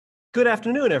Good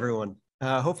afternoon, everyone.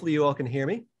 Hopefully you all can hear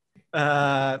me.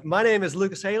 My name is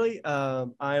Lucas Haley. I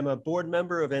am a board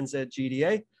member of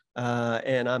NZGDA,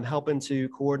 and I'm helping to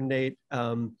coordinate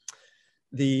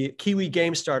the Kiwi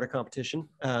Game Starter competition.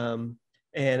 And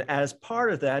as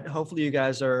part of that, hopefully you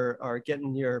guys are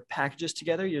getting your packages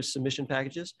together, your submission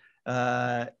packages.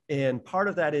 And part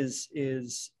of that is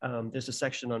there's a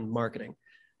section on marketing.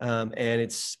 And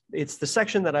it's the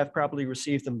section that I've probably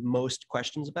received the most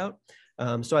questions about.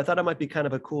 So I thought it might be kind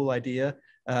of a cool idea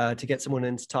to get someone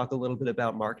in to talk a little bit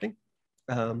about marketing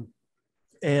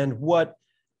and what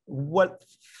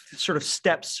sort of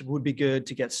steps would be good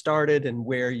to get started and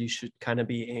where you should kind of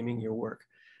be aiming your work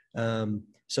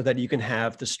so that you can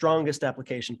have the strongest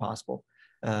application possible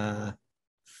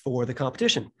for the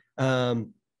competition.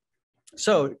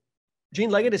 So Jean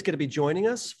Leggett is going to be joining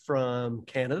us from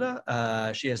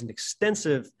Canada. She has an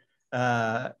extensive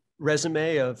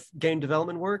resume of game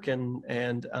development work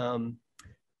and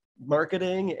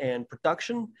marketing and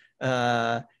production.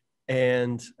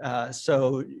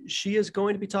 So she is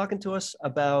going to be talking to us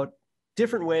about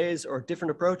different ways or different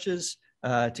approaches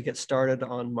to get started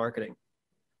on marketing.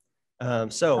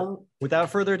 So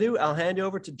without further ado, I'll hand you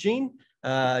over to Jean.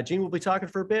 Jean will be talking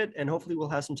for a bit and hopefully we'll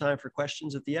have some time for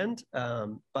questions at the end.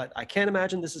 But I can't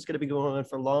imagine this is going to be going on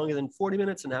for longer than 40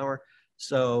 minutes, an hour.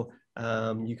 So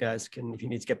you guys can, if you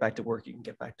need to get back to work, you can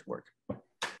get back to work.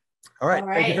 All right.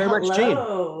 Thank you very much, Jean.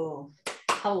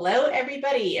 Hello,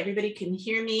 everybody. Everybody can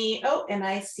hear me. Oh, and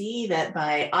I see that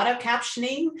my auto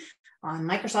captioning on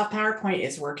Microsoft PowerPoint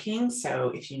is working.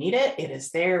 So if you need it, it is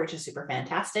there, which is super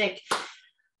fantastic.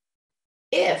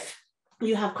 If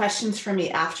you have questions for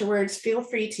me afterwards, feel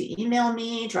free to email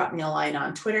me, drop me a line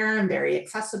on Twitter. I'm very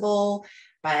accessible.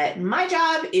 But my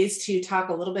job is to talk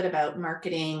a little bit about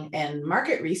marketing and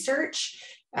market research.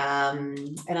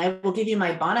 And I will give you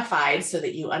my bona fide so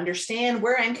that you understand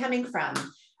where I'm coming from.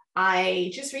 I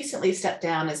just recently stepped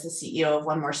down as the CEO of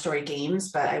One More Story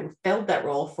Games, but I filled that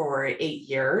role for 8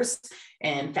 years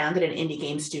and founded an indie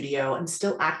game studio. I'm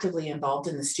still actively involved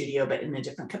in the studio, but in a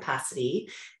different capacity.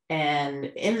 And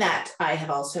in that, I have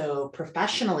also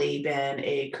professionally been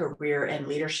a career and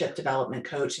leadership development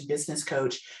coach and business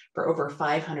coach for over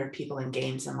 500 people in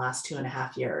games in the last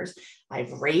 2.5 years.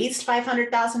 I've raised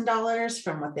 $500,000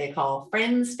 from what they call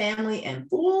friends, family, and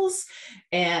fools.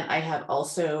 And I have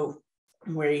also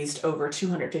raised over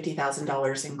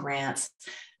 $250,000 in grants.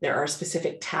 There are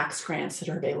specific tax grants that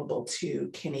are available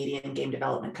to Canadian game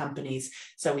development companies.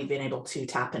 So we've been able to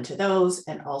tap into those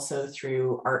and also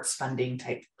through arts funding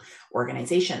type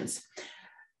organizations.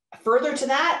 Further to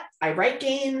that, I write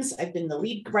games. I've been the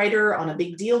lead writer on a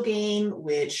big deal game,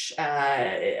 which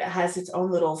has its own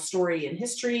little story and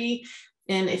history.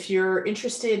 And if you're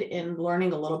interested in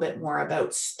learning a little bit more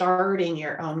about starting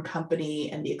your own company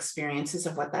and the experiences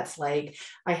of what that's like,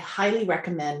 I highly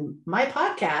recommend my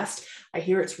podcast. I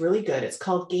hear it's really good. It's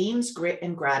called Games, Grit,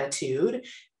 and Gratitude.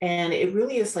 And it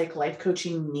really is like life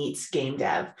coaching meets game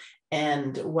dev.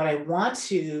 And what I want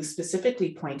to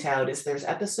specifically point out is there's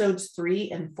episodes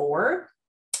 3 and 4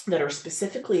 that are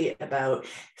specifically about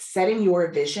setting your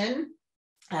vision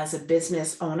as a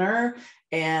business owner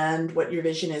and what your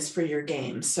vision is for your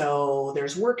game. So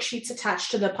there's worksheets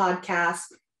attached to the podcast.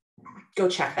 Go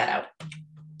check that out.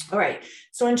 All right.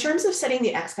 So in terms of setting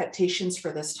the expectations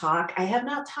for this talk, I have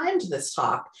not timed this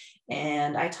talk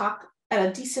and I talk at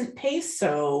a decent pace.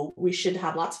 So we should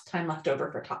have lots of time left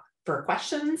over for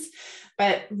questions.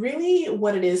 But really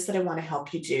what it is that I want to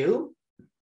help you do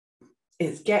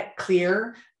is get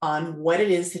clear on what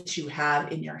it is that you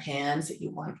have in your hands that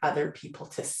you want other people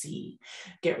to see.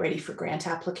 Get ready for grant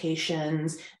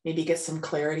applications, maybe get some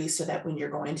clarity so that when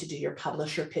you're going to do your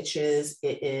publisher pitches,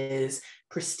 it is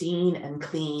pristine and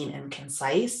clean and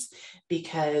concise,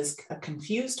 because a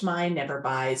confused mind never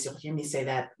buys. You'll hear me say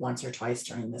that once or twice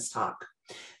during this talk.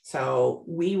 So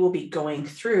we will be going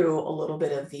through a little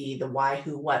bit of the why,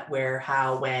 who, what, where,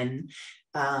 how, when,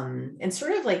 and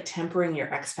sort of like tempering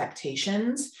your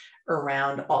expectations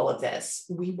around all of this.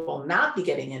 We will not be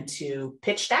getting into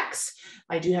pitch decks.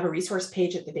 I do have a resource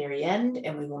page at the very end,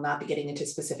 and we will not be getting into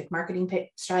specific marketing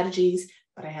strategies,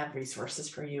 but I have resources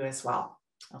for you as well.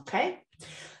 Okay.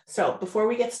 So before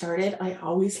we get started, I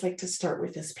always like to start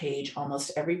with this page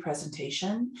almost every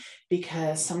presentation,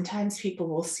 because sometimes people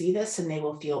will see this and they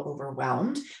will feel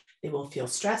overwhelmed. They will feel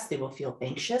stressed. They will feel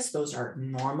anxious. Those are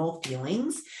normal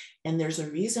feelings. And there's a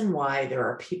reason why there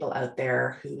are people out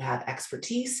there who have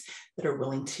expertise that are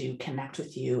willing to connect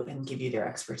with you and give you their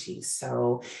expertise.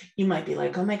 So you might be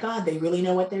like, oh my God, they really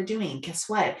know what they're doing. Guess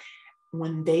what?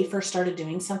 When they first started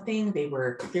doing something, they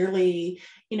were clearly,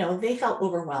 they felt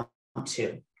overwhelmed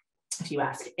too. If you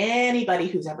ask anybody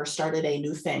who's ever started a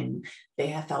new thing, they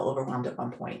have felt overwhelmed at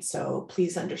one point. So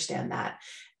please understand that.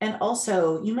 And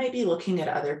also, you might be looking at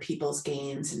other people's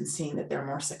games and seeing that they're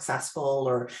more successful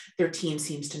or their team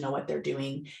seems to know what they're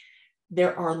doing.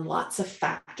 There are lots of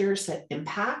factors that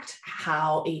impact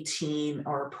how a team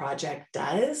or a project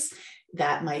does.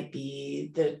 That might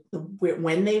be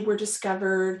when they were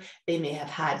discovered. They may have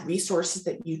had resources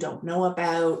that you don't know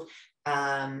about.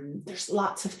 There's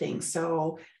lots of things.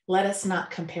 So let us not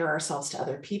compare ourselves to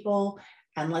other people,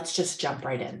 and let's just jump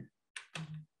right in.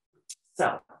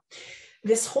 So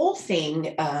this whole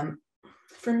thing,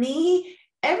 for me,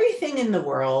 everything in the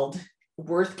world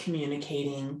worth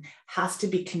communicating has to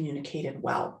be communicated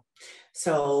well.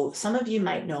 So some of you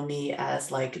might know me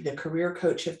as like the career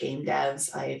coach of game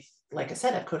devs. Like I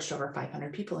said, I've coached over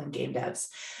 500 people in game devs.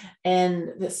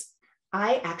 And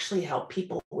I actually help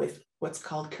people with what's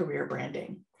called career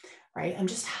branding, right? I'm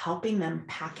just helping them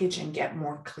package and get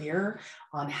more clear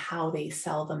on how they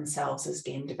sell themselves as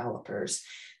game developers.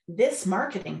 This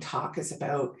marketing talk is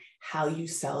about how you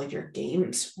sell your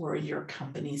games or your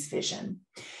company's vision.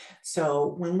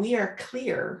 So when we are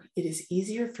clear, it is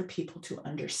easier for people to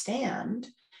understand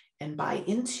and buy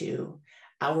into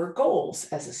our goals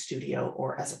as a studio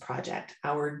or as a project,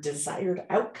 our desired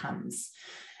outcomes.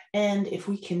 And if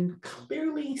we can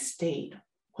clearly state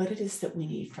what it is that we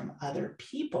need from other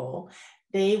people,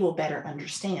 they will better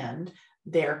understand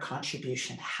their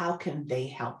contribution. How can they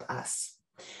help us?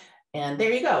 And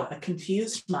there you go. A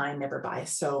confused mind never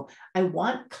buys. So I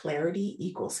want clarity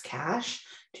equals cash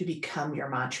to become your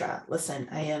mantra. Listen,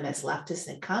 I am as left as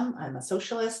they come. I'm a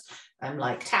socialist. I'm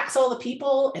like, tax all the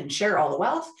people and share all the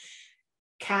wealth.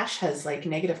 Cash has like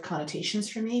negative connotations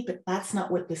for me, but that's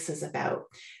not what this is about.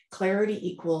 Clarity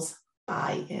equals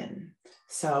buy-in.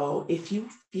 So if you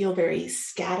feel very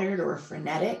scattered or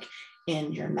frenetic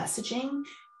in your messaging,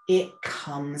 it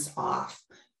comes off.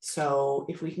 So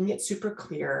if we can get super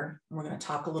clear, we're going to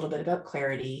talk a little bit about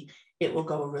clarity, it will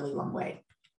go a really long way.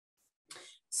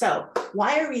 So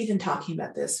why are we even talking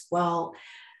about this? Well,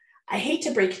 I hate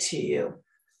to break it to you.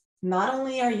 Not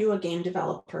only are you a game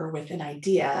developer with an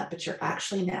idea, but you're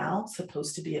actually now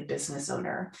supposed to be a business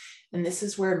owner. And this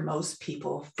is where most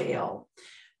people fail.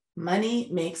 Money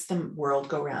makes the world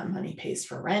go round. Money pays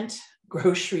for rent,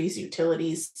 groceries,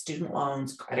 utilities, student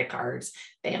loans, credit cards,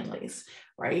 families,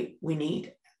 right?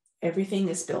 Everything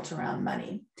is built around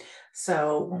money.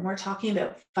 So when we're talking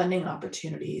about funding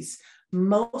opportunities,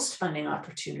 most funding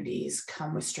opportunities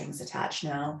come with strings attached.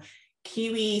 Now,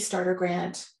 Kiwi Starter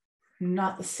Grant,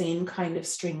 not the same kind of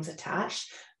strings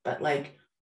attached, but like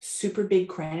super big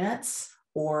grants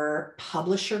or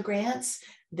publisher grants,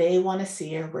 they want to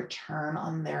see a return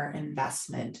on their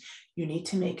investment. You need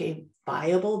to make a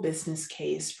viable business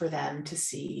case for them to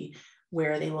see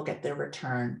where they will get their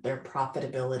return, their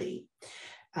profitability.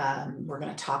 We're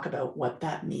going to talk about what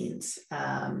that means.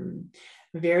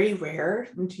 Very rare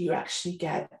do you actually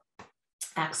get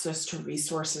access to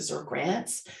resources or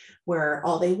grants where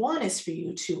all they want is for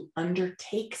you to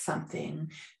undertake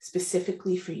something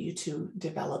specifically for you to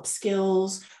develop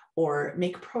skills or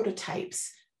make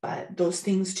prototypes. But those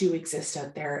things do exist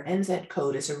out there. NZ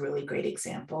Code is a really great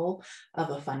example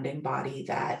of a funding body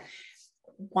that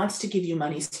wants to give you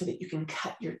money so that you can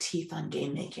cut your teeth on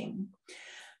game making.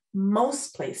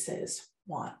 Most places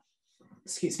want,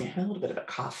 excuse me, I have a little bit of a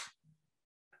cough.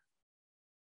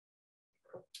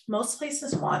 Most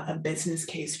places want a business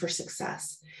case for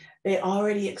success. They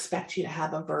already expect you to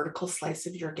have a vertical slice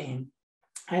of your game.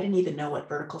 I didn't even know what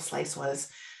vertical slice was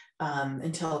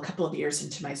until a couple of years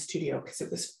into my studio because it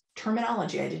was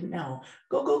terminology I didn't know.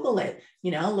 Go Google it,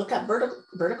 look up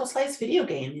vertical slice video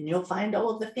game and you'll find all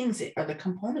of the things that are the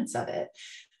components of it.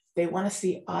 They want to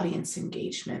see audience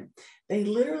engagement. They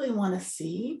literally want to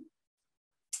see,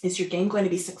 is your game going to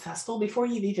be successful before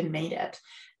you've even made it,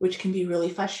 which can be really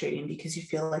frustrating because you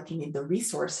feel like you need the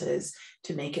resources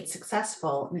to make it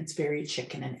successful, and it's very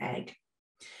chicken and egg.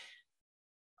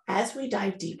 As we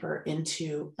dive deeper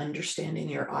into understanding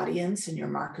your audience and your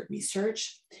market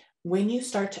research, when you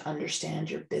start to understand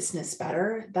your business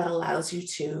better, that allows you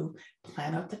to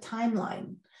plan out the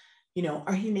timeline.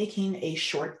 Are you making a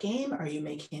short game? Are you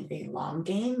making a long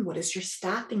game? What is your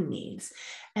staffing needs?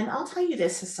 And I'll tell you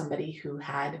this as somebody who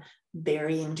had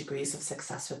varying degrees of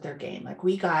success with their game. Like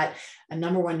we got a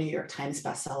 #1 New York Times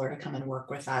bestseller to come and work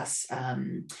with us.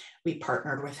 We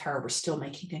partnered with her. We're still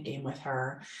making a game with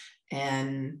her.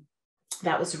 And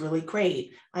that was really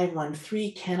great. I won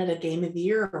 3 Canada Game of the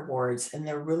Year awards, and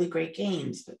they're really great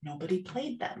games, but nobody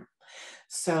played them.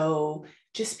 So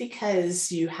just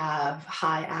because you have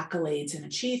high accolades and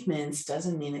achievements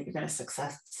doesn't mean that you're going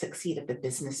to succeed at the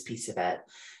business piece of it.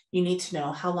 You need to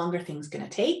know how long are things going to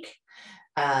take,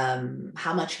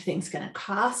 how much are things going to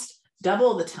cost,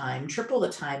 double the time, triple the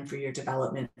time for your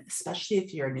development, especially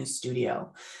if you're a new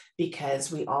studio,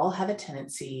 because we all have a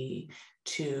tendency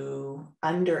to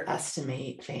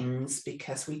underestimate things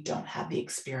because we don't have the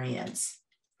experience.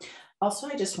 Also,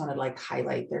 I just want to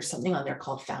highlight, there's something on there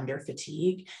called founder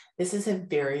fatigue. This is a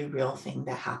very real thing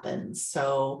that happens.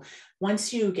 So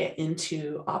once you get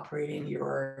into operating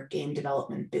your game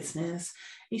development business,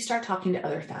 you start talking to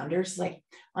other founders, like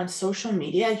on social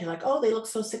media, you're like, oh, they look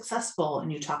so successful.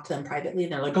 And you talk to them privately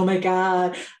and they're like, oh my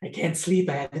God, I can't sleep,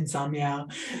 I have insomnia.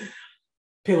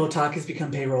 Pillow talk has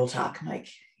become payroll talk. I'm like,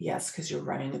 yes, because you're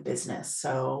running a business.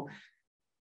 So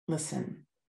listen,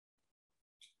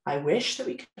 I wish that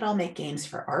we could all make games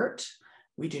for art.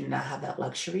 We do not have that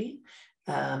luxury.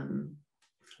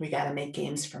 We got to make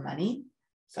games for money.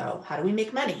 So how do we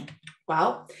make money?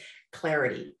 Well,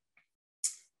 clarity.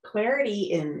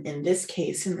 Clarity in this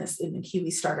case, in the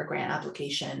Kiwi Starter Grant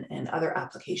application and other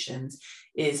applications,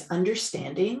 is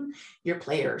understanding your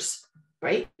players,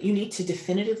 right? You need to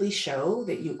definitively show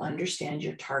that you understand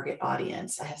your target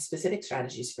audience. I have specific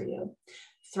strategies for you.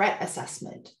 Threat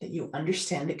assessment, that you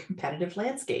understand the competitive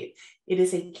landscape. It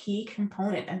is a key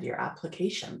component of your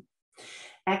application.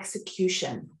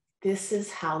 Execution. This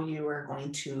is how you are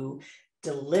going to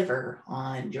deliver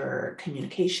on your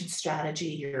communication strategy,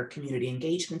 your community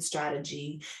engagement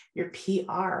strategy, your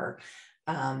PR.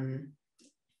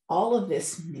 All of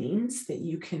this means that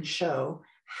you can show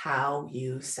how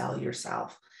you sell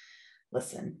yourself.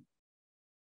 Listen.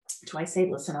 Do I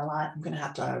say listen a lot? I'm going to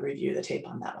have to review the tape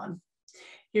on that one.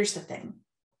 Here's the thing.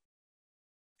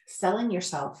 Selling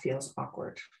yourself feels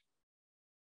awkward.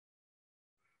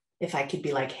 If I could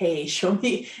be like, hey, show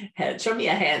me a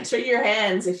hand, show your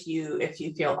hands if you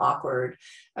feel awkward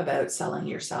about selling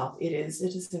yourself. It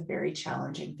is a very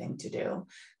challenging thing to do.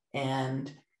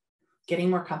 And getting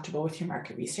more comfortable with your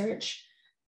market research,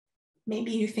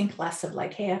 maybe you think less of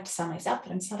like, hey, I have to sell myself,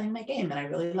 but I'm selling my game and I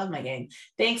really love my game.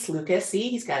 Thanks, Lucas. See,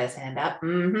 he's got his hand up.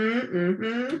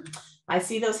 I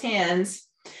see those hands.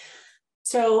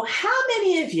 So how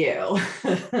many of you,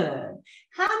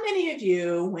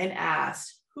 when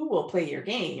asked who will play your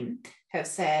game, have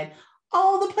said,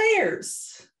 all the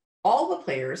players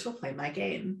will play my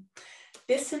game?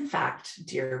 This, in fact,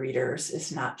 dear readers,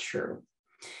 is not true.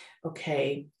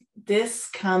 Okay, this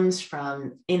comes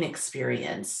from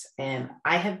inexperience, and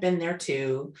I have been there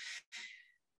too.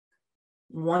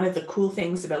 One of the cool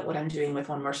things about what I'm doing with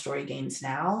One More Story Games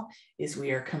now is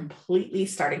we are completely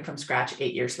starting from scratch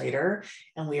 8 years later,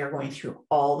 and we are going through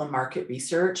all the market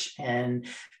research and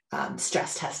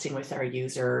stress testing with our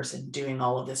users and doing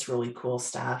all of this really cool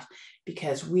stuff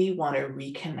because we want to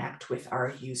reconnect with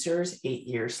our users 8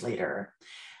 years later.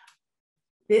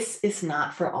 This is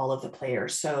not for all of the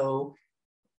players. So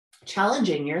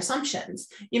challenging your assumptions.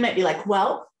 You might be like,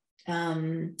 well,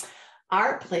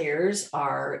 our players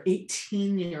are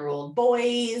 18-year-old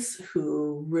boys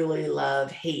who really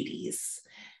love Hades.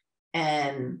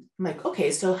 And I'm like,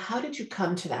 okay, so how did you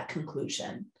come to that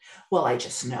conclusion? Well, I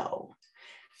just know.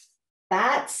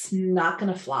 That's not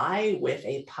going to fly with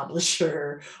a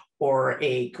publisher or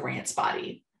a grants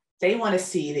body. They want to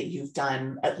see that you've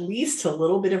done at least a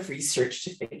little bit of research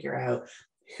to figure out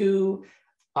who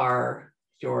are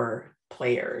your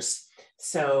players.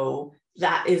 So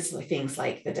that is things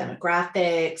like the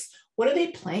demographics. What are they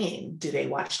playing? Do they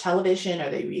watch television? Are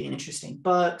they reading interesting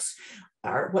books?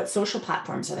 Or what social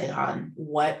platforms are they on?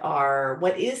 What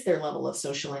is their level of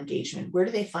social engagement? Where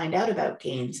do they find out about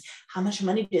games? How much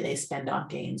money do they spend on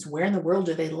games? Where in the world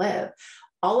do they live?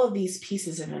 All of these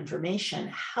pieces of information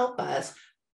help us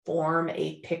form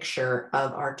a picture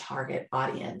of our target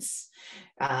audience.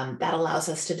 That allows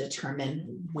us to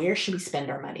determine where should we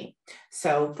spend our money.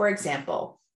 So for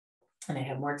example, and I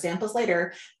have more examples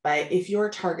later, but if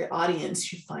your target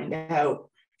audience, you find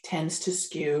out, tends to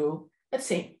skew, let's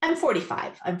see, I'm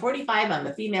 45, I'm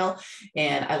a female,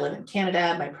 and I live in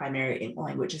Canada. My primary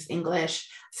language is English.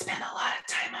 I spend a lot of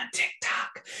time on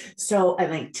TikTok. So I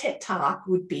think TikTok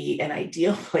would be an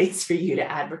ideal place for you to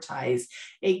advertise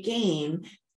a game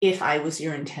if I was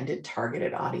your intended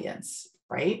targeted audience,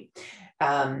 right?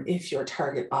 If your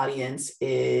target audience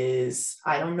is,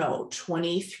 I don't know,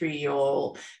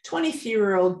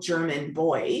 23-year-old German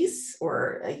boys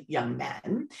or young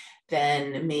men,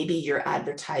 then maybe you're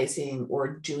advertising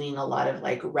or doing a lot of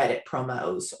like Reddit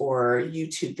promos or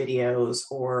YouTube videos,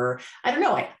 or I don't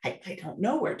know. I don't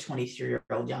know where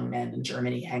 23-year-old young men in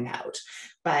Germany hang out,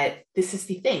 but this is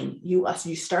the thing. You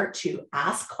start to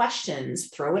ask questions,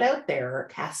 throw it out there,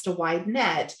 cast a wide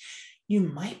net. you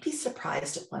might be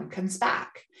surprised if one comes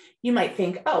back. You might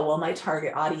think, oh, well, my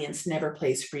target audience never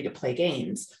plays free-to-play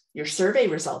games. Your survey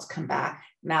results come back.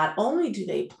 Not only do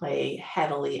they play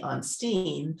heavily on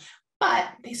Steam, but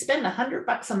they spend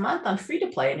 $100 a month on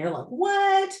free-to-play. And you're like,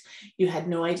 what? You had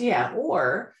no idea.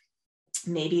 Or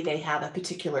maybe they have a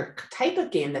particular type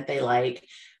of game that they like,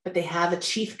 but they have a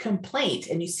chief complaint.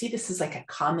 And you see this as like a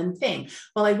common thing.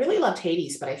 Well, I really loved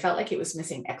Hades, but I felt like it was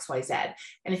missing XYZ.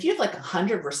 And if you have like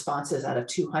 100 responses out of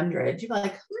 200, you're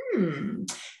like,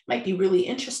 might be really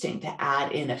interesting to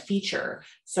add in a feature.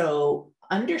 So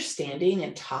understanding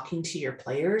and talking to your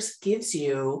players gives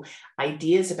you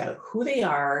ideas about who they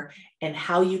are and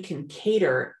how you can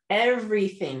cater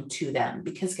everything to them.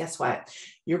 Because guess what?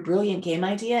 Your brilliant game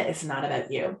idea is not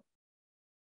about you.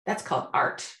 That's called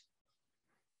art.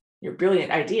 Your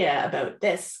brilliant idea about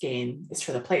this game is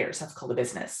for the players. That's called a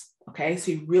business. Okay,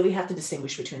 so you really have to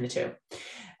distinguish between the two.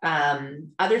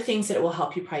 Other things that it will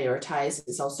help you prioritize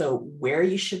is also where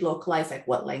you should localize, like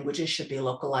what languages should be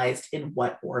localized in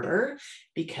what order,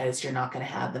 because you're not going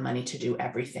to have the money to do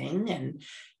everything. And,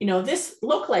 you know, this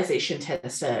localization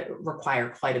tends to require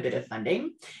quite a bit of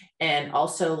funding, and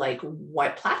also like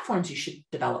what platforms you should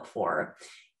develop for.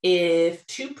 If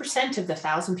 2% of the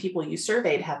 1,000 people you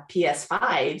surveyed have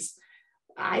PS5s,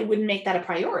 I wouldn't make that a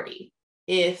priority.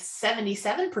 If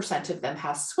 77% of them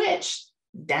have Switch,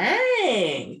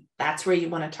 dang, that's where you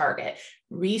want to target.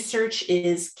 Research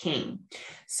is king.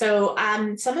 So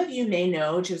some of you may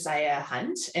know Josiah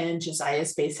Hunt, and Josiah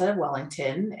is based out of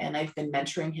Wellington, and I've been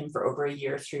mentoring him for over a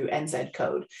year through NZ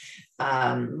Code.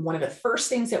 One of the first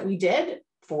things that we did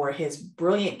for his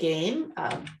brilliant game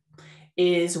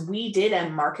is we did a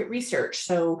market research.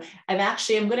 So I'm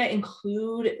going to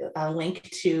include a link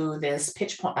to this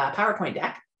PowerPoint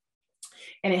deck,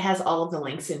 and it has all of the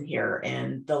links in here.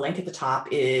 And the link at the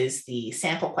top is the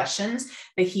sample questions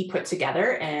that he put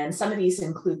together. And some of these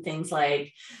include things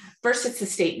like, first, it's a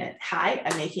statement. Hi,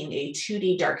 I'm making a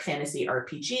 2D dark fantasy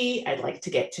RPG. I'd like to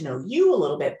get to know you a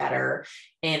little bit better.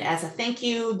 And as a thank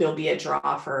you, there'll be a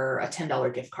draw for a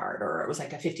 $10 gift card, or it was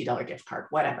like a $50 gift card,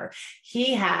 whatever.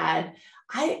 He had,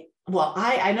 I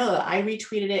know that I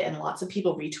retweeted it, and lots of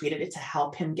people retweeted it to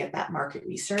help him get that market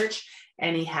research.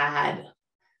 And he had,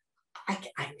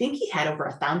 I think he had over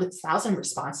 1,000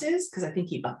 responses, because I think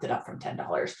he bumped it up from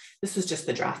 $10. This was just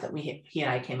the draft that he and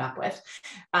I came up with.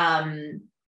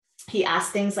 He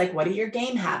asked things like, what are your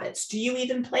game habits? Do you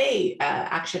even play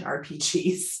action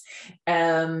RPGs?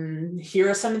 Here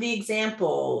are some of the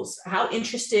examples. How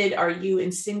interested are you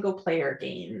in single player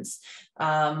games?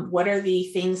 What are the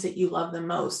things that you love the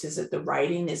most? Is it the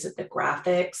writing? Is it the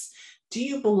graphics? Do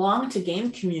you belong to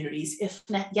game communities? If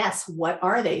not, yes, what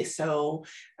are they? So,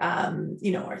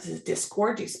 is it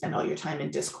Discord? Do you spend all your time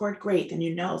in Discord? Great. Then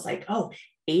it's like,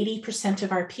 80%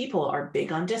 of our people are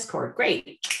big on Discord.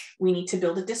 Great. We need to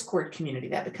build a Discord community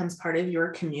that becomes part of your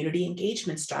community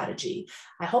engagement strategy.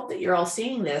 I hope that you're all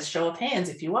seeing this. Show of hands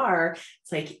if you are.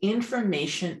 It's like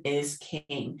information is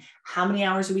king. How many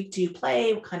hours a week do you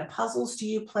play? What kind of puzzles do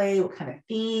you play? What kind of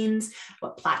themes?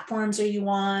 What platforms are you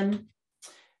on?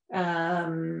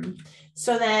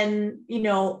 So then,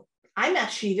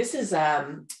 this is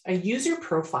a user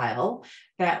profile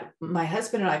that my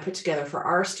husband and I put together for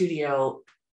our studio,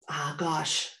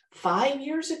 5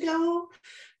 years ago.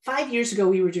 5 years ago,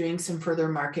 we were doing some further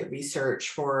market research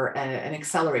for an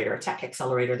accelerator, a tech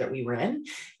accelerator that we were in.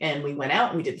 And we went out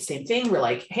and we did the same thing. We're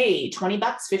like, hey, $20,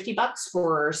 $50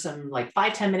 for some like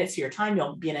 5-10 minutes of your time,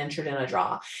 you'll be entered in a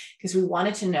draw. Because we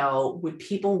wanted to know, would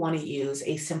people want to use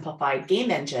a simplified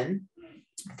game engine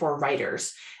for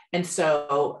writers? And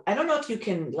so I don't know if you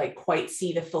can quite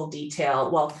see the full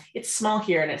detail. Well, it's small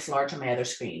here and it's large on my other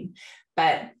screen,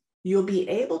 but you'll be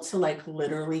able to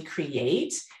literally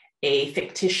create a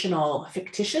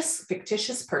fictitious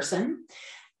person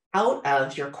out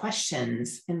of your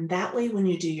questions. And that way, when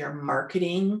you do your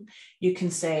marketing, you can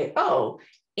say, oh,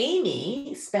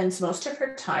 Amy spends most of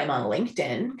her time on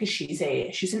LinkedIn because she's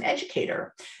an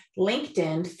educator,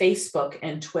 LinkedIn, Facebook,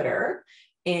 and Twitter.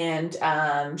 And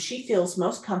she feels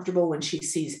most comfortable when she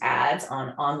sees ads on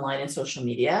online and social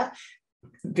media,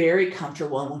 very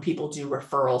comfortable when people do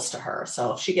referrals to her.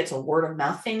 So if she gets a word of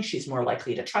mouth thing, she's more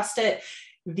likely to trust it.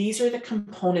 These are the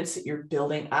components that you're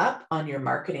building up on your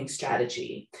marketing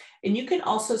strategy. And you can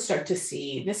also start to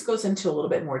see, this goes into a little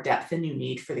bit more depth than you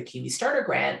need for the Kiwi Starter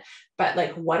Grant,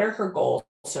 but what are her goals?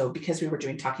 So because we were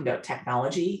talking about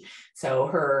technology, so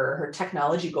her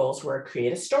technology goals were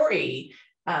create a story.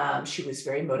 She was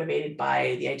very motivated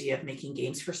by the idea of making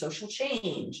games for social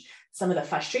change. Some of the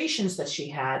frustrations that she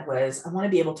had was, I want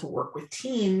to be able to work with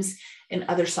teams, and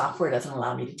other software doesn't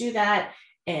allow me to do that.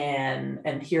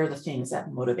 and here are the things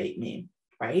that motivate me,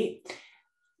 right?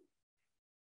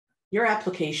 Your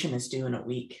application is due in a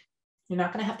week. You're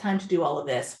not going to have time to do all of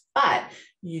this, but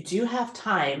you do have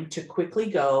time to quickly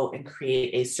go and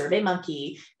create a Survey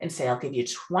Monkey and say, I'll give you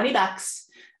 $20,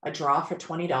 a draw for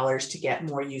 $20 to get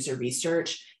more user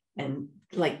research, and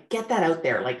like get that out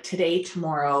there. Like today,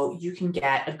 tomorrow, you can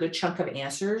get a good chunk of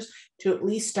answers to at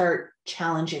least start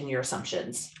challenging your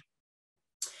assumptions.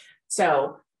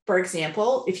 So for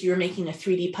example, if you're making a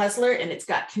 3D puzzler and it's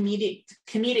got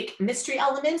comedic mystery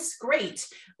elements, great.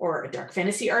 Or a dark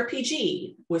fantasy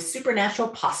RPG with supernatural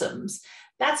possums,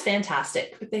 that's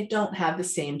fantastic, but they don't have the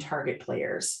same target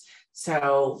players.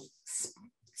 So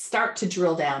start to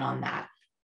drill down on that.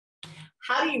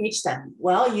 How do you reach them?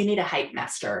 Well, you need a hype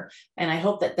master. And I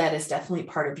hope that that is definitely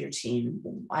part of your team.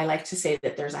 I like to say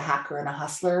that there's a hacker and a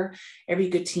hustler. Every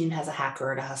good team has a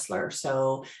hacker and a hustler.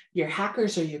 So your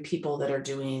hackers are your people that are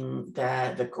doing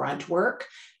the grunt work,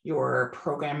 your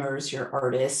programmers, your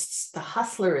artists. The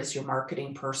hustler is your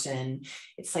marketing person.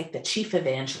 It's like the chief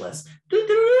evangelist.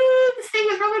 This thing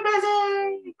is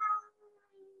really busy.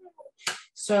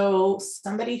 So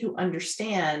somebody who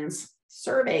understands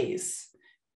surveys,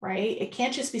 right? It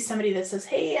can't just be somebody that says,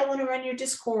 hey, I want to run your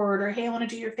Discord, or hey, I want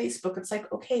to do your Facebook. It's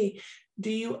like, okay, do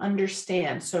you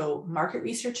understand? So market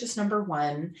research is number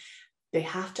one. They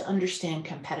have to understand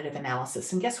competitive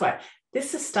analysis. And guess what?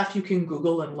 This is stuff you can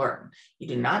Google and learn. You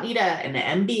do not need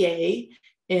an MBA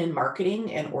in marketing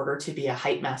in order to be a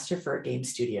hype master for a game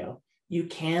studio. You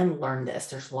can learn this.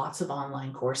 There's lots of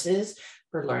online courses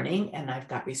for learning, and I've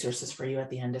got resources for you at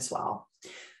the end as well.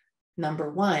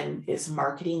 Number one is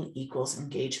marketing equals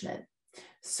engagement.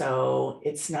 So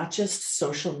it's not just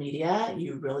social media.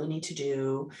 You really need to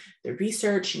do the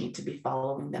research. You need to be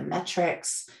following the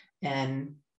metrics.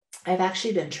 And I've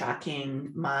actually been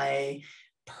tracking my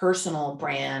personal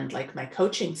brand, like my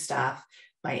coaching stuff,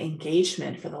 my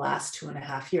engagement for the last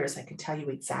 2.5 years. I can tell you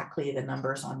exactly the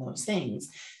numbers on those things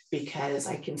because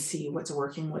I can see what's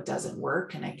working, what doesn't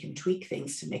work, and I can tweak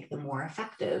things to make them more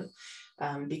effective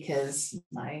because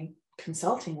my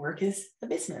consulting work is a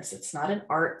business. It's not an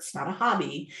art, it's not a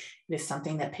hobby. It is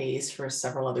something that pays for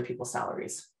several other people's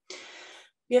salaries.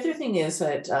 The other thing is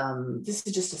that this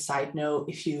is just a side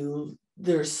note.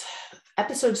 There's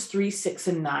episodes 3, 6,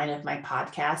 and 9 of my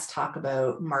podcast talk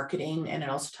about marketing, and it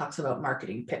also talks about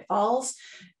marketing pitfalls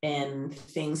and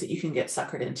things that you can get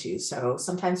suckered into. So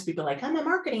sometimes people are like, I'm a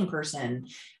marketing person.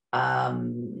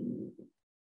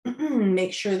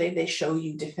 Make sure they show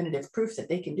you definitive proof that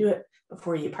they can do it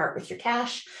before you part with your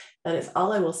cash. That is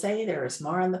all I will say. There is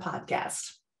more on the podcast.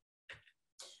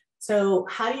 So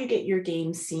how do you get your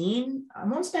game seen? I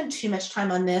won't spend too much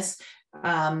time on this,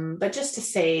 but just to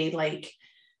say, like,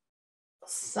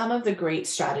 some of the great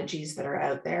strategies that are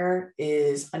out there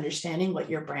is understanding what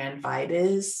your brand vibe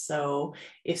is. So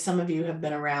if some of you have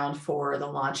been around for the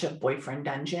launch of Boyfriend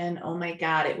Dungeon, oh my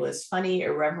God, it was funny,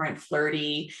 irreverent,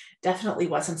 flirty, definitely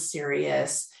wasn't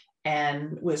serious,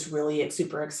 and was really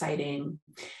super exciting.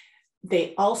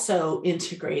 They also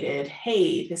integrated,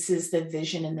 hey, this is the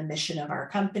vision and the mission of our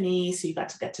company. So you got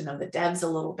to get to know the devs a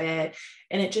little bit.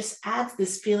 And it just adds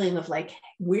this feeling of like,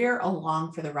 we're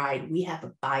along for the ride. We have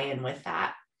a buy-in with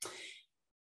that.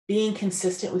 Being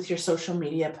consistent with your social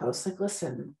media posts. Like,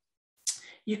 listen,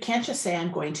 you can't just say,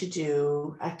 I'm going to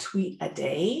do a tweet a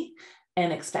day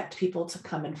and expect people to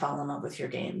come and fall in love with your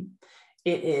game.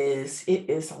 It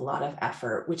is a lot of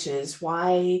effort, which is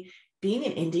why being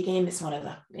an indie dev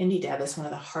is one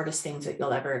of the hardest things that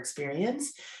you'll ever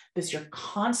experience, because you're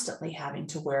constantly having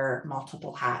to wear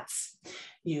multiple hats.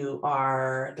 You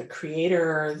are the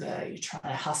creator, you're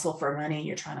trying to hustle for money,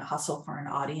 you're trying to hustle for an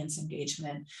audience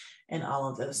engagement, and all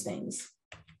of those things.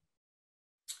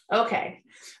 Okay.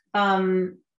 I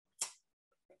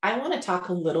want to talk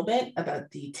a little bit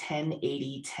about the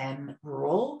 10-80-10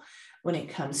 rule when it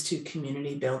comes to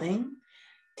community building.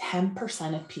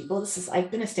 10% of people, I've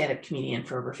been a stand-up comedian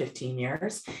for over 15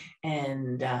 years,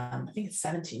 and I think it's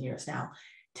 17 years now.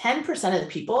 10% of the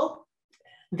people,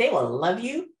 they will love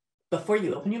you before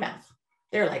you open your mouth.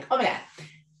 They're like, oh my God,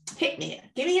 hit me,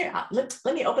 give me your,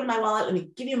 let me open my wallet, let me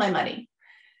give you my money.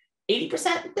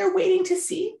 80%, they're waiting to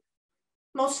see.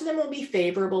 Most of them will be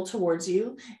favorable towards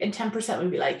you, and 10%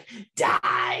 would be like,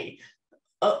 die.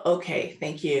 Oh, okay,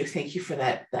 thank you for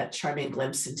that charming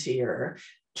glimpse into your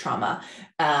trauma.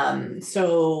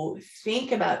 So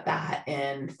think about that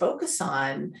and focus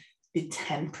on the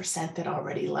 10% that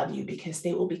already love you, because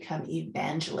they will become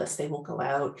evangelists. They will go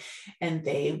out and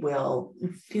they will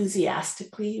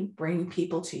enthusiastically bring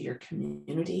people to your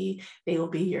community. They will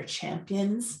be your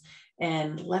champions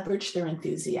and leverage their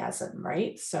enthusiasm,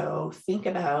 right? So think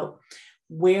about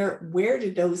where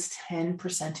do those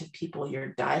 10% of people,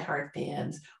 your diehard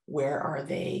fans, where are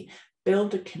they?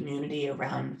 Build a community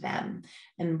around them.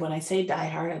 And when I say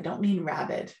diehard, I don't mean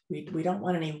rabid. We don't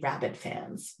want any rabid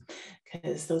fans,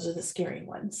 because those are the scary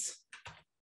ones.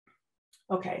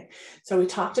 Okay, so we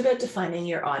talked about defining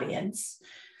your audience.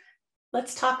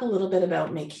 Let's talk a little bit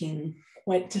about making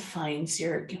what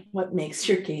makes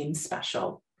your game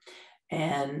special.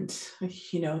 And,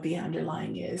 the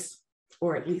underlying is,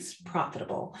 or at least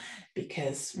profitable,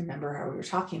 because remember how we were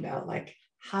talking about, like,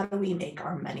 how do we make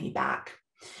our money back?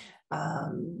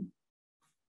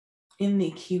 In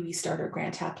the Kiwi Starter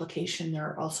Grant application, there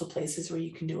are also places where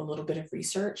you can do a little bit of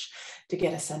research to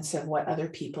get a sense of what other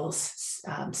people's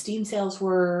Steam sales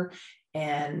were.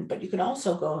 But you can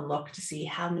also go and look to see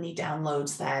how many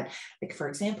downloads that, like, for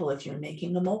example, if you're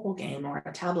making a mobile game or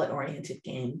a tablet-oriented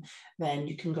game, then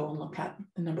you can go and look at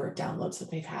the number of downloads that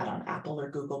they've had on Apple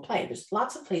or Google Play. There's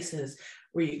lots of places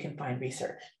where you can find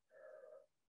research.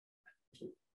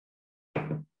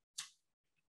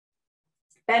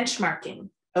 Benchmarking.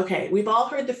 Okay, we've all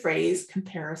heard the phrase,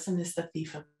 comparison is the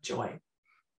thief of joy.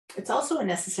 It's also a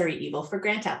necessary evil for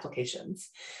grant applications.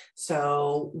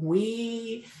 So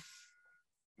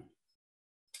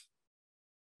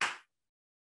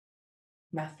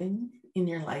nothing in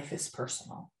your life is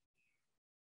personal.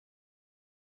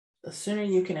 The sooner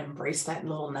you can embrace that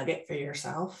little nugget for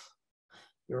yourself,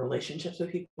 your relationships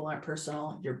with people aren't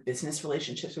personal, your business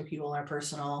relationships with people aren't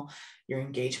personal, your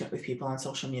engagement with people on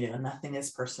social media, nothing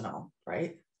is personal,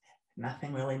 right?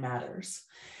 Nothing really matters.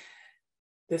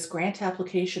 This grant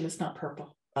application is not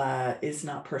personal.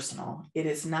 It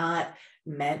is not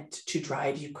meant to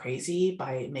drive you crazy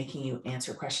by making you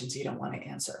answer questions you don't want to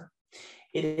answer.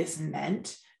 It is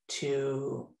meant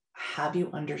to have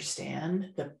you understand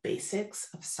the basics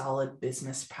of solid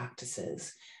business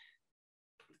practices.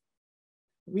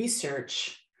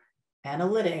 Research,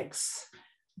 analytics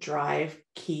drive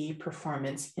key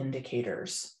performance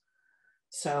indicators.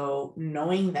 So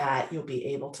knowing that, you'll be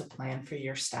able to plan for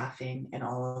your staffing and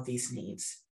all of these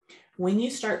needs. When you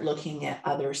start looking at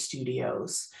other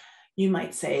studios, you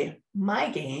might say, my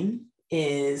game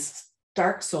is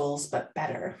Dark Souls, but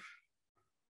better.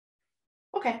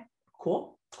 Okay,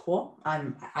 cool.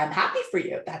 I'm happy for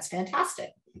you. That's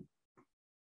fantastic.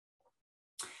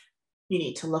 You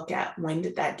need to look at, when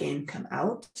did that game come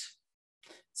out?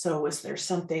 So was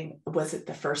it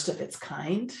the first of its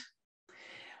kind?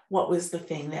 What was the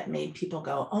thing that made people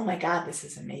go, oh my God, this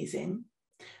is amazing?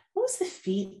 What was the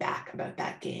feedback about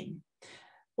that game?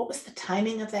 What was the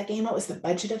timing of that game? What was the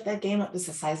budget of that game? What was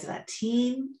the size of that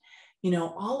team?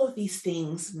 All of these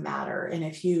things matter.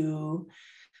 And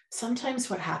sometimes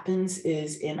what happens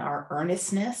is, in our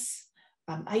earnestness,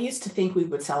 I used to think we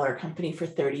would sell our company for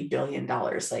 $30 billion.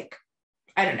 Like,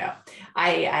 I don't know.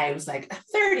 I was like,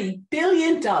 $30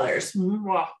 billion.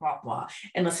 Mwah, mwah, mwah.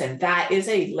 And listen, that is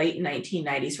a late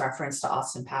 1990s reference to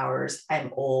Austin Powers.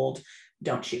 I'm old.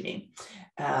 Don't shoot me.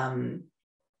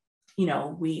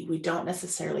 We don't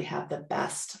necessarily have the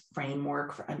best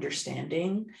framework for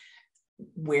understanding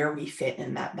where we fit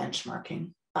in that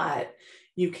benchmarking, but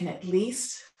you can at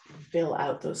least fill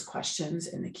out those questions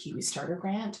in the Kiwi Starter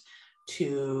Grant.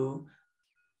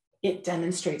 It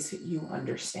demonstrates that you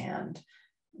understand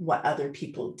what other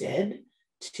people did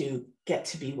to get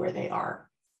to be where they are.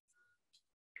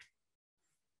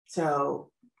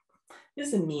 So this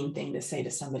is a mean thing to say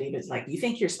to somebody, but it's like, you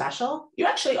think you're special? You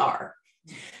actually are.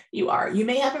 You are. You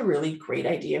may have a really great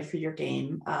idea for your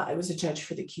game. I was a judge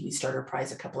for the Kiwi Starter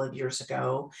Prize a couple of years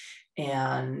ago,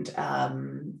 and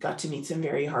got to meet some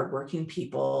very hardworking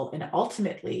people. And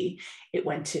ultimately, it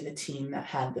went to the team that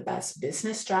had the best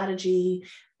business strategy,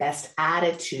 best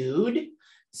attitude.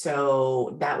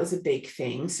 So that was a big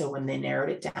thing. So when they narrowed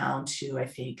it down to, I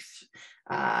think,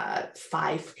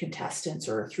 5 contestants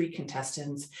or 3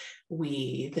 contestants,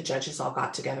 the judges all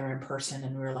got together in person,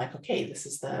 and we were like, okay,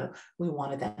 we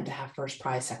wanted them to have first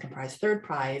prize, second prize, third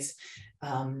prize.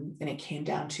 And it came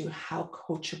down to how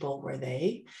coachable were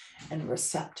they and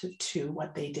receptive to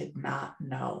what they did not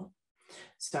know.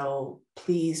 So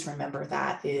please remember,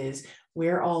 that is,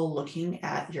 we're all looking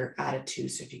at your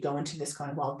attitude. So if you go into this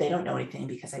going, well, they don't know anything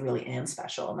because I really am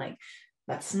special, I'm like,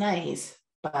 that's nice,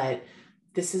 but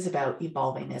this is about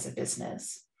evolving as a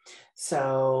business.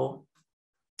 So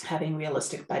having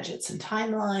realistic budgets and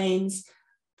timelines,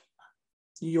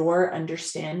 your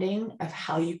understanding of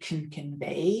how you can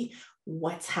convey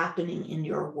what's happening in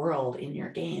your world, in your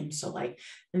game. So like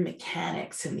the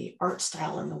mechanics and the art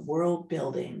style and the world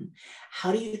building.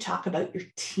 How do you talk about your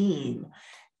team?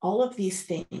 All of these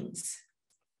things.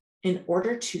 In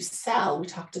order to sell, we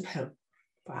talked about,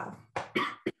 wow.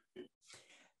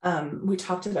 We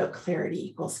talked about clarity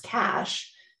equals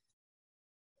cash.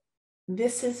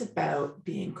 This is about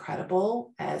being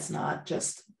credible as not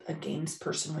just a games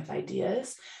person with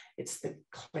ideas. It's the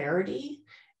clarity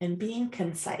and being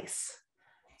concise.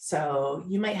 So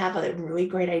you might have a really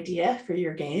great idea for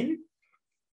your game.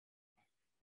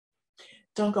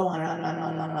 Don't go on and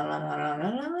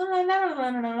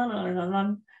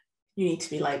on. You need to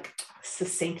be like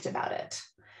succinct about it,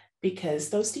 because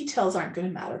those details aren't going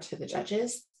to matter to the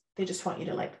judges. They just want you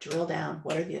to like drill down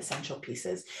what are the essential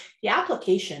pieces. The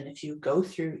application, if you go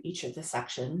through each of the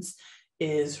sections,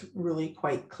 is really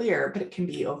quite clear, but it can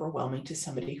be overwhelming to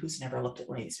somebody who's never looked at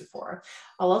one of these before.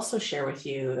 I'll also share with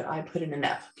you that I put in an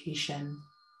application.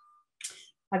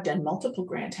 I've done multiple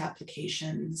grant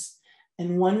applications,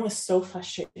 and one was so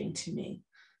frustrating to me.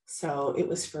 So it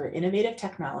was for innovative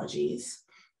technologies.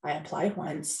 I applied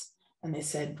once and they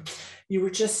said, you were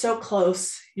just so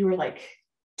close. You were like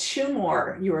 2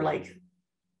 more. You were like,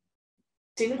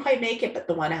 didn't quite make it, but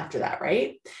the one after that,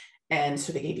 right? And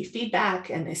so they gave you feedback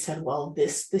and they said, well,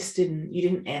 you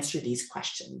didn't answer these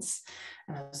questions.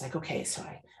 And I was like, okay. So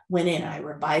I went in, I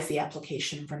revised the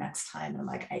application for next time. And I'm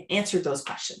like, I answered those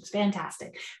questions.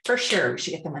 Fantastic. For sure, we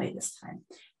should get the money this time.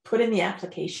 Put in the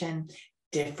application,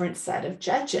 different set of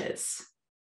judges.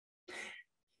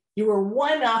 You were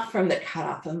 1 off from the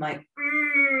cutoff. I'm like,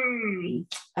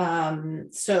 and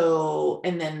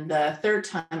then the third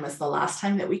time was the last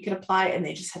time that we could apply, and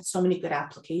they just had so many good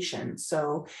applications.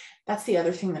 So that's the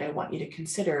other thing that I want you to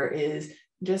consider is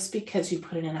just because you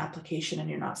put in an application and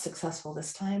you're not successful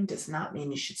this time does not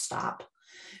mean you should stop.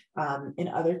 In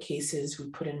other cases, we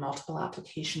put in multiple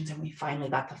applications and we finally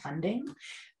got the funding.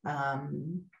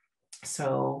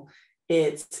 So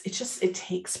it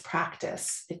takes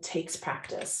practice. It takes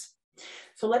practice.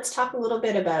 So let's talk a little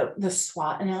bit about the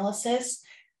SWOT analysis.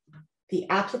 The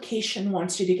application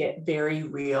wants you to get very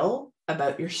real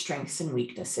about your strengths and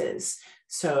weaknesses.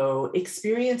 So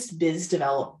experienced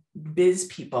biz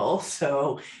people,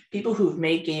 so people who've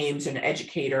made games and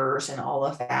educators and all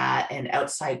of that, and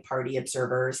outside party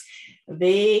observers,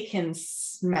 they can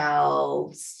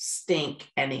smell stink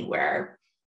anywhere.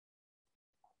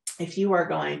 If you are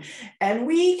going, and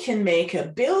we can make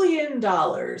 $1 billion,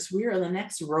 we are the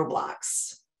next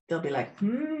Roblox, they'll be like,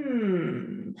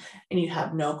 and you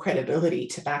have no credibility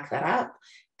to back that up.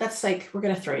 That's like, we're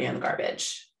going to throw you in the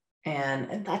garbage.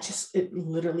 And that just, it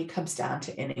literally comes down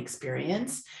to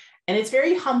inexperience. And it's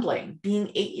very humbling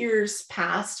being 8 years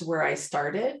past where I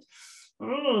started.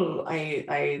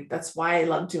 That's why I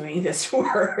love doing this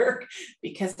work,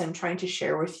 because I'm trying to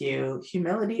share with you,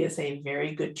 humility is a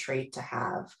very good trait to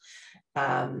have.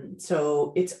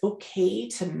 So it's okay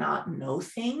to not know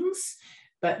things,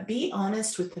 but be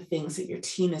honest with the things that your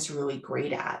team is really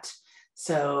great at.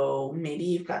 So maybe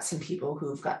you've got some people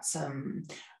who've got some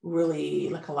really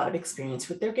like a lot of experience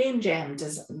with their game jam.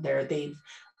 They've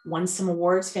won some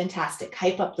awards, fantastic,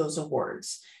 hype up those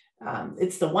awards.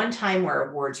 It's the one time where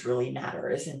awards really matter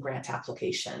is in grant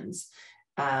applications.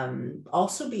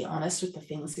 Also be honest with the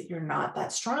things that you're not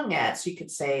that strong at. So you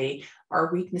could say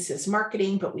our weakness is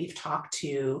marketing, but we've talked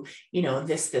to,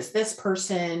 this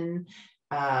person,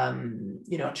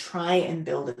 try and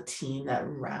build a team that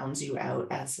rounds you out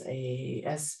as a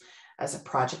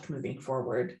project moving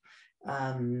forward.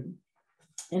 And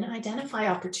identify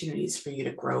opportunities for you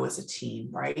to grow as a team,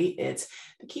 right? It's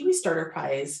the Kiwi Starter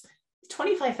Prize.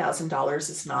 $25,000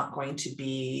 is not going to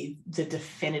be the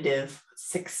definitive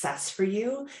success for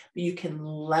you, but you can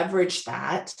leverage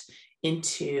that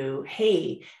into,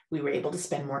 hey, we were able to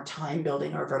spend more time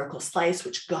building our vertical slice,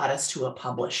 which got us to a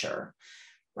publisher,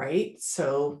 right?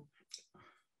 So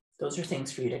those are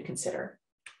things for you to consider.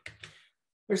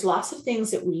 There's lots of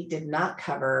things that we did not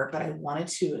cover, but I wanted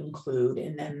to include,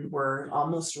 and then we're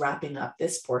almost wrapping up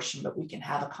this portion, but we can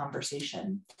have a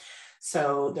conversation.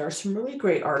 So there are some really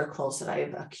great articles that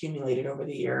I've accumulated over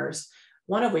the years.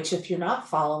 One of which, if you're not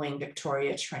following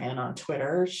Victoria Tran on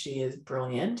Twitter, she is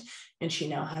brilliant. And she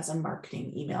now has a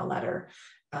marketing newsletter.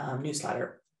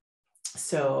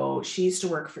 So she used to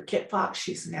work for KitFox.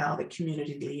 She's now the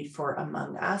community lead for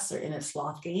Among Us or In a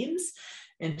Sloth Games.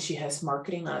 And she has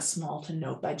marketing on a small to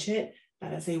no budget.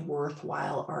 That is a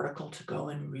worthwhile article to go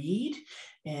and read.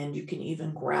 And you can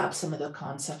even grab some of the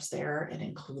concepts there and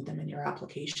include them in your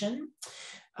application.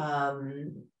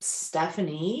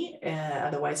 Stephanie,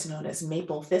 otherwise known as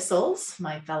Maple Thistles,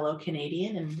 my fellow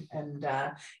Canadian and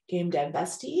game dev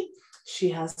bestie,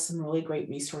 she has some really great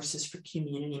resources for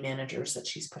community managers that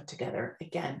she's put together.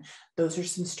 Again, those are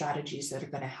some strategies that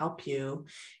are going to help you.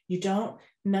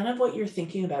 None of what you're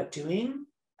thinking about doing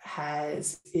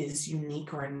is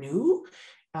unique or new.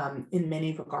 in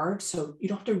many regards. So you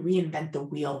don't have to reinvent the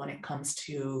wheel when it comes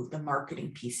to the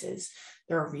marketing pieces.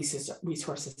 There are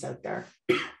resources out there.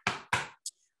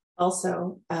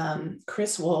 Also,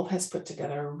 Chris Wolf has put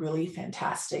together a really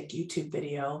fantastic YouTube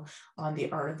video on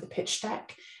the art of the pitch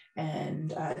deck.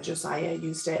 And Josiah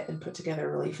used it and put together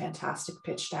a really fantastic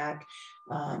pitch deck.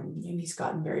 And he's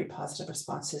gotten very positive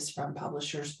responses from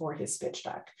publishers for his pitch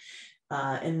deck.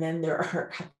 And then there are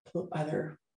a couple of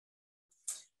other,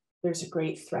 there's a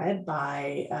great thread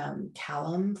by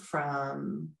Callum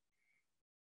from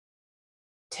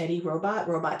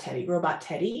Robot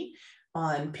Teddy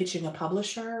on pitching a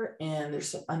publisher. And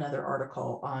there's another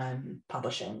article on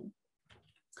publishing.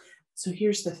 So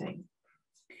here's the thing.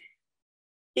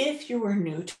 If you are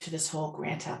new to this whole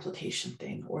grant application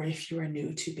thing, or if you are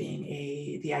new to being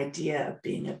the idea of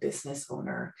being a business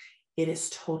owner, it is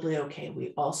totally okay.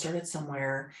 We all started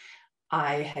somewhere.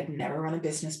 I had never run a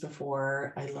business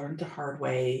before. I learned the hard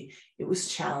way. It was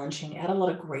challenging. It had a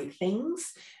lot of great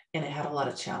things, and it had a lot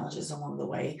of challenges along the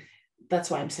way. That's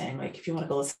why I'm saying, like, if you want to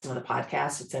go listen to the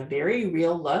podcast, it's a very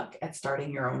real look at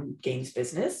starting your own games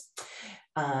business.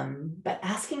 But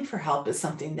asking for help is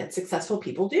something that successful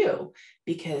people do,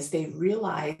 because they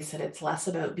realize that it's less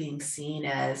about being seen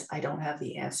as I don't have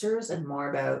the answers and more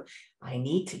about I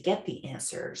need to get the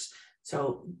answers.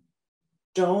 So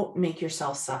don't make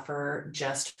yourself suffer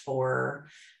just for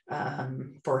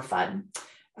fun.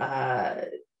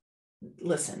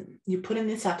 Listen, you put in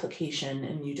this application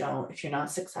and if you're not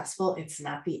successful, it's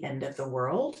not the end of the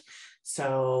world.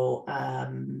 So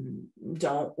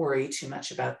don't worry too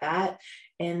much about that.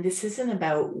 And this isn't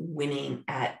about winning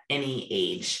at any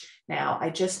age. Now,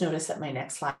 I just noticed that my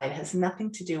next slide has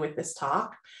nothing to do with this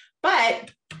talk,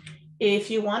 but if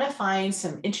you want to find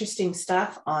some interesting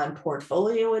stuff on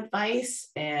portfolio advice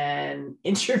and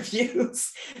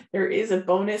interviews, there is a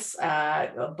bonus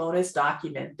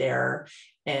document there,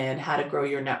 and how to grow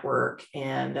your network.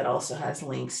 And that also has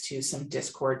links to some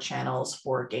Discord channels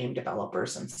for game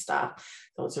developers and stuff.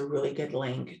 So it's a really good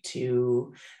link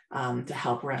to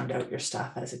help round out your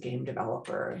stuff as a game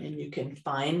developer. And you can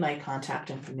find my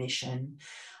contact information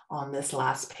on this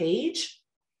last page.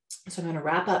 So I'm going to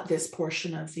wrap up this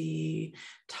portion of the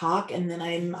talk, and then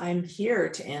I'm here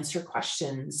to answer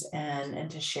questions and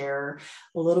to share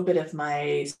a little bit of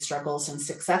my struggles and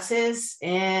successes.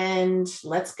 And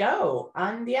let's go.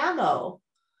 Andiamo.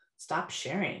 Stop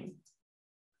sharing.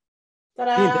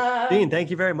 Ta-da! Dean,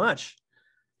 thank you very much.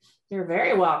 You're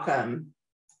very welcome.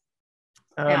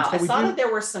 Now, I saw that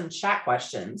there were some chat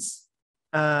questions.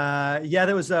 Yeah,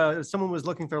 there was someone was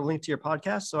looking for a link to your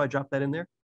podcast, so I dropped that in there.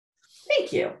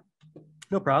 Thank you.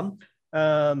 No problem.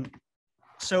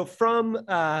 So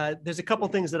there's a couple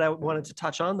things that I wanted to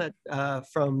touch on that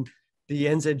from the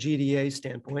NZGDA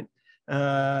standpoint.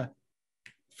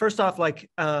 First off,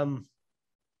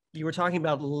 you were talking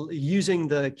about using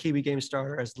the Kiwi Game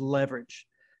Starter as leverage.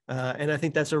 And I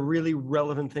think that's a really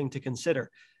relevant thing to consider.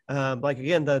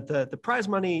 Again, the prize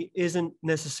money isn't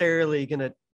necessarily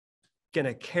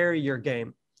gonna carry your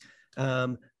game.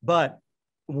 But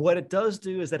what it does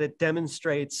do is that it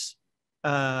demonstrates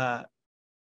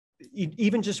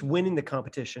even just winning the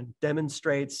competition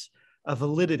demonstrates a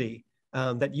validity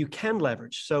that you can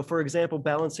leverage. So, for example,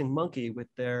 Balancing Monkey with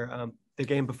their the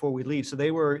game Before We Leave. So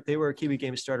they were Kiwi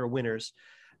Game Starter winners,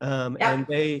 and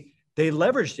they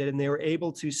leveraged it, and they were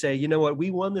able to say, you know what,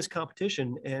 we won this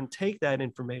competition, and take that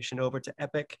information over to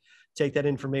Epic, take that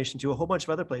information to a whole bunch of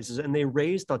other places, and they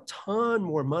raised a ton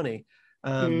more money.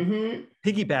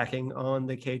 Piggybacking on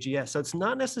the KGS. So it's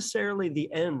not necessarily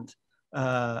the end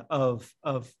of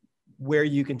where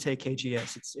you can take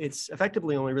KGS. It's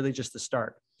effectively only really just the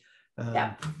start.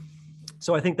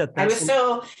 So I think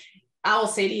I'll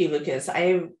say to you, Lucas,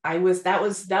 that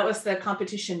was the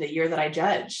competition the year that I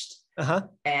judged.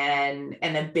 And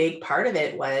a big part of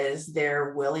it was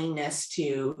their willingness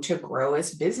to grow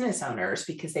as business owners,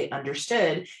 because they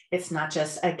understood it's not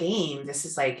just a game. This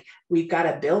is like, we've got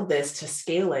to build this to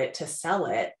scale it, to sell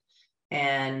it.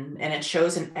 And it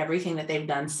shows in everything that they've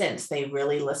done since. They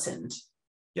really listened.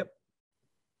 Yep.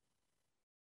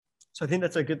 So I think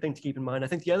that's a good thing to keep in mind. I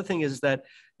think the other thing is that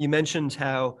you mentioned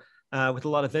how with a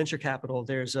lot of venture capital,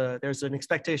 there's an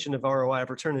expectation of ROI, of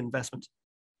return on investment.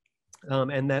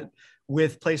 And that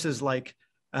with places like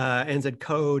NZ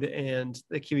Code and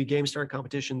the Kiwi Game Starter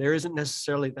competition, there isn't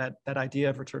necessarily that idea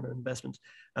of return on investment.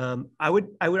 I would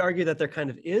argue that there kind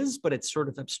of is, but it's sort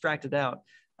of abstracted out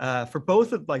for both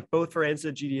for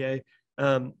NZ GDA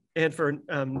and for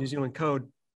New Zealand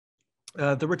Code.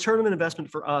 The return on investment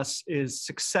for us is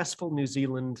successful New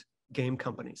Zealand game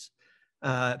companies.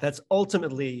 That's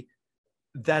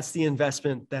the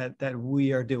investment that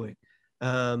we are doing.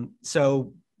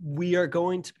 So we are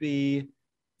going to be,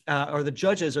 or the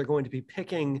judges are going to be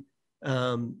picking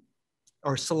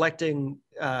or selecting,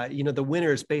 the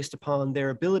winners based upon their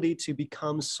ability to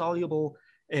become soluble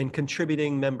and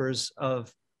contributing members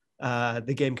of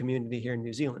the game community here in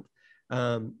New Zealand.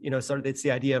 So it's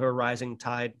the idea of a rising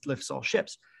tide lifts all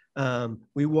ships.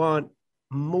 We want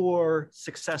more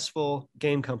successful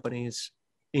game companies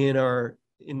in our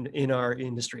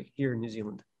industry here in New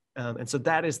Zealand, and so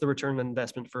that is the return on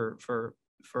investment for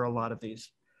a lot of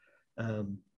these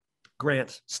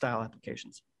grant style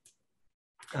applications.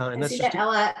 And I see that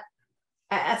Ella.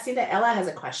 I see that Ella has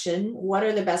a question. What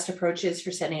are the best approaches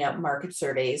for setting up market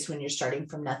surveys when you're starting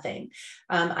from nothing?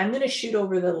 I'm going to shoot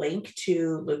over the link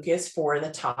to Lucas for the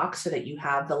talk so that you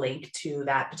have the link to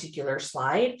that particular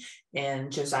slide and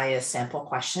Josiah's sample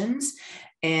questions.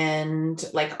 And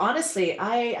like, honestly,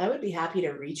 I would be happy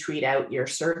to retweet out your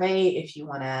survey if you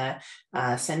want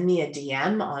to send me a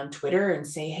DM on Twitter and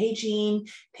say, hey, Jean,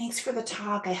 thanks for the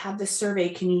talk. I have this survey.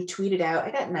 Can you tweet it out?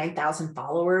 I got 9,000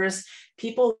 followers.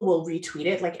 People will retweet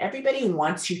it. Like, everybody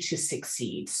wants you to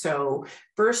succeed. So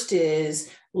first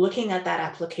is looking at that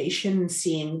application and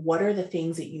seeing what are the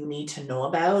things that you need to know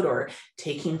about, or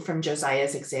taking from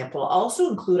Josiah's example. Also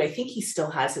include, I think he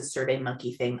still has his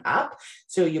SurveyMonkey thing up.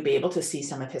 So you'll be able to see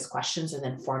some of his questions and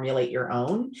then formulate your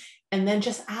own. And then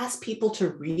just ask people to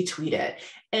retweet it.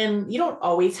 And you don't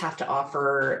always have to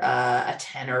offer a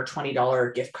 $10 or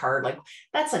 $20 gift card. Like,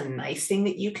 that's a nice thing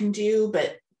that you can do,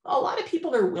 but a lot of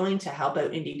people are willing to help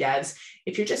out indie devs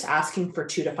if you're just asking for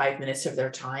 2 to 5 minutes of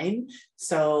their time.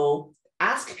 So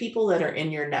ask people that are in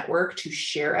your network to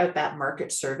share out that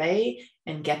market survey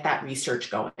and get that research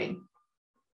going.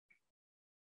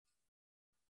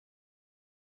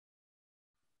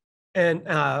 And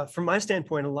from my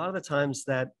standpoint, a lot of the times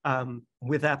that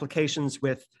with applications,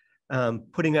 with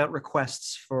putting out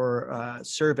requests for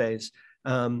surveys,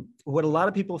 what a lot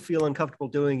of people feel uncomfortable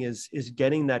doing is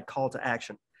getting that call to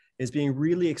action, is being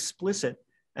really explicit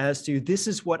as to, this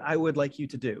is what I would like you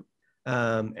to do.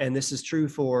 And this is true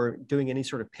for doing any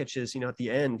sort of pitches. At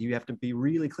the end, you have to be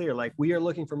really clear, like, we are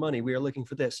looking for money, we are looking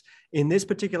for this. In this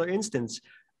particular instance,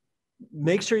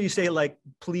 make sure you say, like,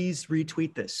 please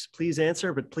retweet this, please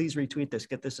answer, but please retweet this,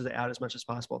 get this out as much as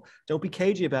possible. Don't be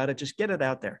cagey about it, just get it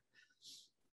out there.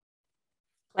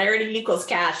 Clarity equals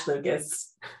cash,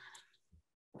 Lucas.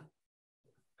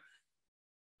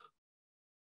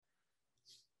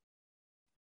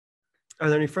 Are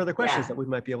there any further questions that we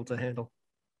might be able to handle?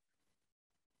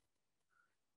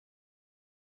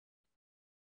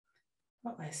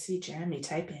 Oh, I see Jeremy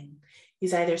typing.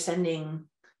 He's either sending,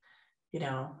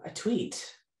 a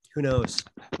tweet. Who knows?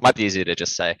 Might be easier to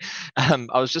just say. I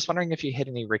was just wondering if you had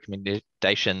any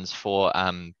recommendations for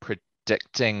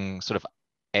predicting sort of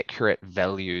accurate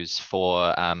values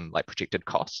for like projected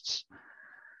costs.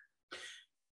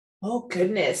 Oh,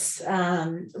 goodness.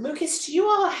 Lucas, do you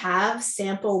all have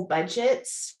sample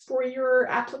budgets for your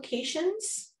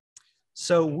applications?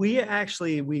 So we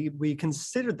actually, we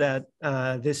considered that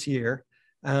this year.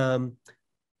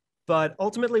 But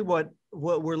ultimately what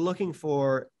we're looking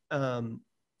for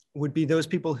would be those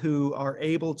people who are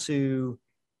able to,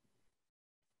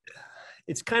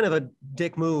 it's kind of a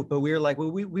dick move, but we're like,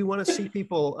 well, we want to see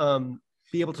people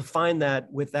be able to find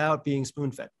that without being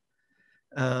spoon-fed.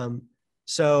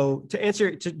 So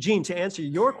Jean, to answer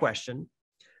your question,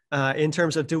 in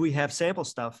terms of, do we have sample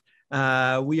stuff?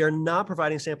 We are not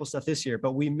providing sample stuff this year,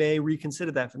 but we may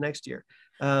reconsider that for next year.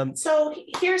 So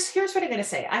here's what I'm going to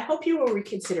say. I hope you will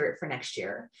reconsider it for next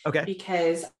year. Okay.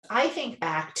 Because I think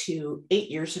back to 8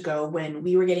 years ago when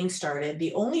we were getting started,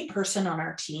 the only person on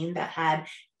our team that had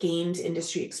games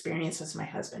industry experience was my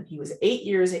husband. He was 8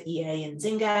 years at EA and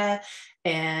Zynga.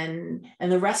 And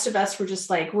the rest of us were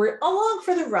just like, we're along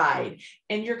for the ride.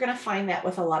 And you're going to find that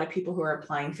with a lot of people who are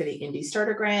applying for the Indie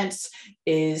Starter grants,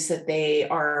 is that they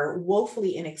are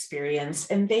woefully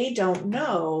inexperienced and they don't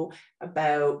know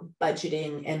about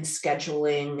budgeting and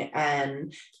scheduling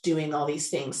and doing all these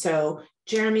things. So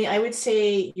Jeremy, I would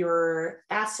say your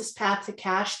fastest path to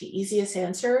cash, the easiest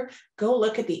answer, go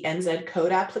look at the NZ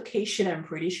code application. I'm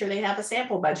pretty sure they have a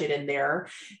sample budget in there.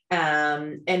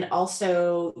 And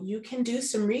also you can do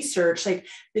some research, like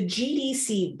the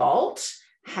GDC Vault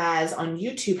has on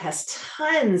YouTube has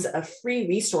tons of free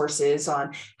resources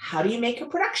on how do you make a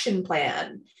production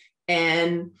plan.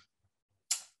 And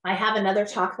I have another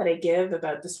talk that I give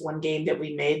about this one game that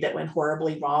we made that went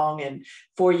horribly wrong. And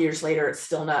 4 years later, it's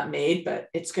still not made, but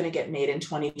it's going to get made in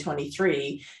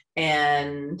 2023.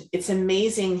 And it's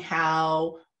amazing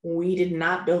how we did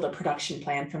not build a production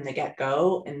plan from the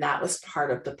get-go, and that was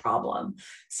part of the problem.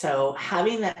 So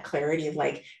having that clarity of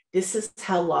like, this is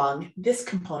how long this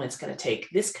component's going to take,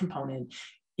 this component,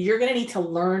 you're going to need to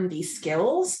learn these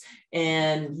skills,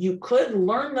 and you could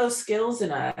learn those skills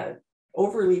in a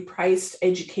overly priced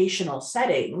educational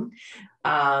setting,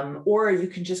 or you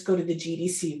can just go to the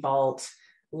GDC vault,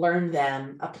 learn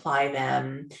them, apply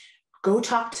them. Go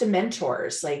talk to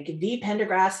mentors like V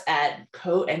Pendergrass at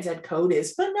NZ Code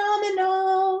is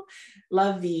phenomenal.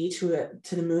 Love V to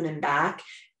the moon and back.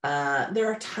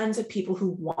 There are tons of people who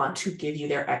want to give you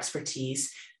their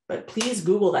expertise, but please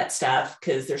Google that stuff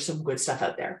because there's some good stuff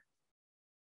out there.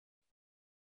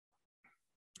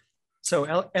 So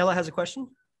Ella has a question.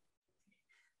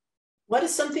 What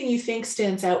is something you think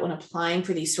stands out when applying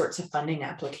for these sorts of funding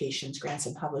applications, grants,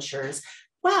 and publishers?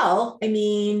 Well, I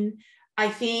mean, I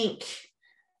think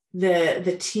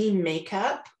the team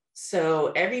makeup.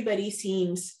 So everybody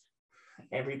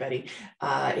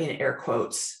in air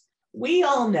quotes, we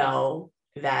all know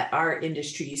that our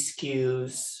industry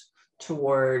skews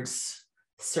towards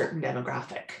certain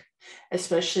demographic,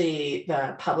 especially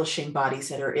the publishing bodies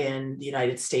that are in the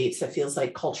United States. That feels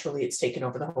like culturally it's taken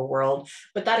over the whole world,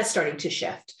 but that is starting to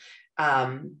shift.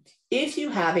 If you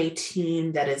have a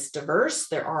team that is diverse,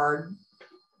 there are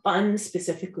funds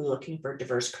specifically looking for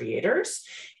diverse creators.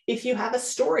 If you have a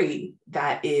story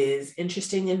that is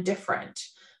interesting and different,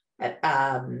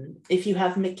 if you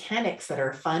have mechanics that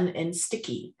are fun and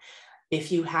sticky,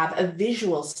 if you have a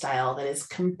visual style that is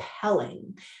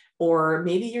compelling, or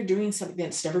maybe you're doing something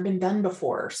that's never been done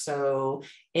before. So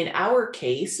in our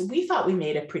case, we thought we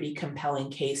made a pretty compelling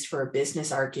case for a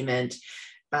business argument.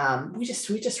 We just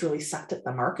really sucked at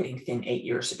the marketing thing 8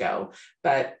 years ago,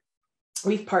 but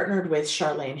we've partnered with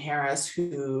Charlene Harris,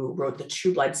 who wrote the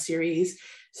True Blood series.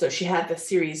 So she had the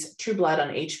series True Blood on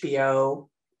HBO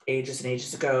ages and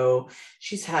ages ago.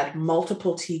 She's had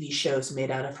multiple TV shows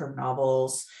made out of her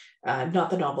novels, not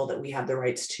the novel that we have the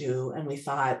rights to. And we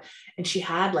thought, and she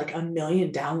had like 1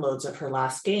 million downloads of her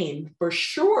last game. For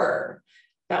sure,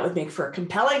 that would make for a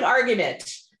compelling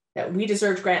argument that we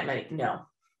deserved grant money. No.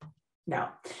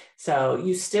 So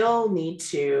you still need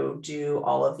to do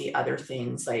all of the other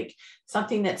things, like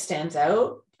something that stands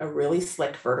out, a really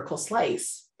slick vertical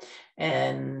slice.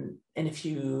 And if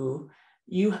you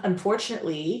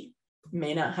unfortunately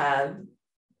may not have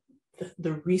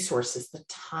the resources, the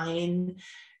time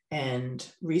and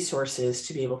resources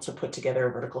to be able to put together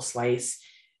a vertical slice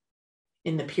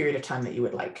in the period of time that you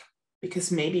would like, because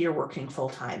maybe you're working full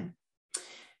time.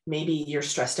 Maybe you're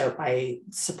stressed out by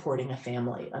supporting a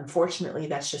family. Unfortunately,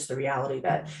 that's just the reality,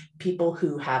 that people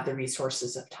who have the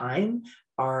resources of time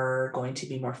are going to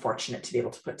be more fortunate to be able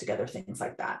to put together things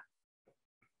like that.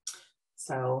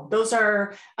 So those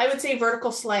are, I would say,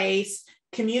 vertical slice,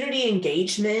 community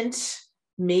engagement.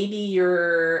 Maybe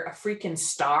you're a freaking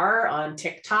star on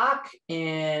TikTok,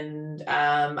 and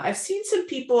I've seen some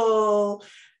people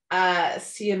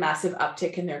see a massive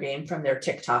uptick in their game from their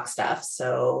TikTok stuff.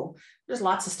 So there's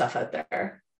lots of stuff out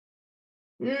there.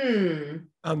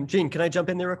 Jean, can I jump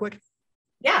in there real quick?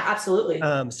 Yeah, absolutely.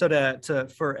 So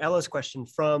for Ella's question,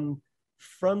 from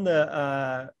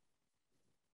the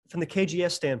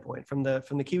KGS standpoint, from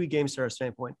the Kiwi Game Starter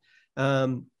standpoint,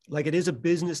 like it is a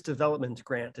business development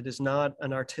grant. It is not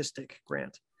an artistic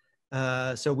grant.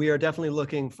 So we are definitely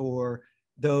looking for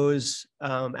those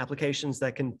applications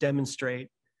that can demonstrate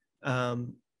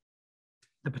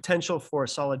the potential for a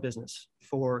solid business,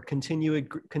 for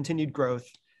continued growth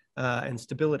and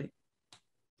stability.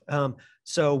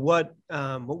 So what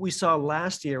we saw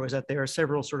last year was that there are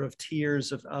several sort of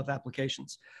tiers of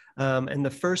applications, and the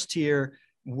first tier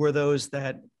were those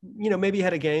that maybe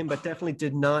had a game but definitely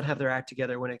did not have their act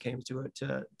together when it came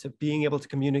to being able to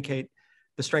communicate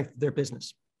the strength of their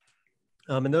business,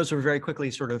 and those were very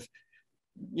quickly sort of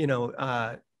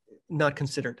not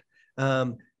considered.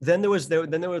 Then there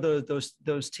were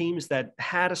those teams that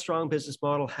had a strong business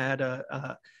model, had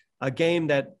a game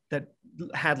that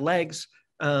had legs,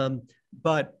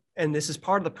 but and this is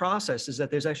part of the process, is that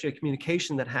there's actually a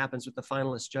communication that happens with the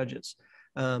finalist judges,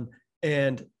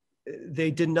 and they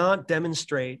did not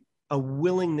demonstrate a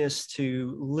willingness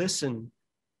to listen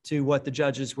to what the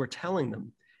judges were telling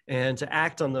them and to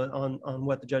act on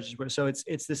what the judges were. So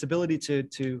it's this ability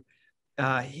to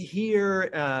hear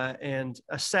and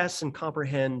assess and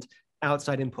comprehend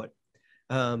outside input.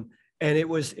 And it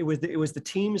was the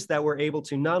teams that were able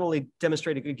to not only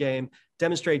demonstrate a good game,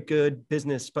 demonstrate good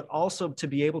business, but also to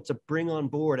be able to bring on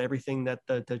board everything that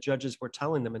the judges were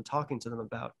telling them and talking to them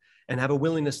about, and have a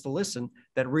willingness to listen,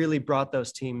 that really brought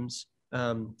those teams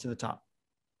to the top.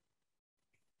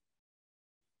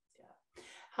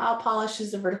 how polished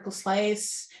is the vertical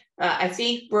slice? I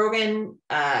think Brogan,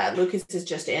 Lucas has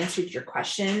just answered your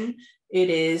question. It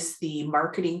is the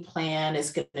marketing plan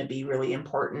is going to be really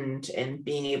important, and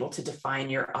being able to define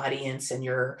your audience and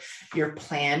your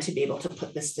plan to be able to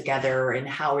put this together, and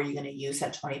how are you going to use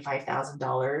that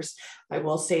 $25,000. I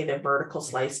will say the vertical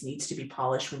slice needs to be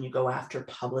polished when you go after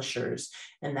publishers,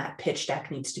 and that pitch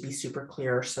deck needs to be super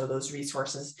clear. So those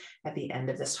resources at the end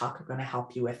of this talk are going to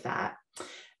help you with that.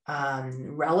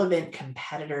 Relevant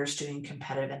competitors, doing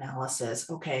competitive analysis.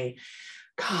 Okay.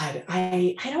 God,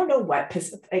 I don't know what,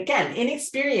 again,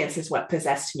 inexperience is what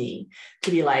possessed me to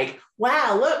be like,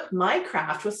 wow, look,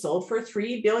 Minecraft was sold for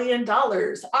 $3 billion.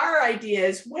 Our idea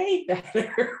is way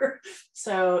better.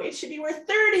 So it should be worth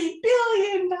 $30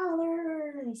 billion.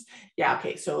 Yeah,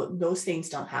 okay, so those things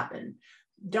don't happen.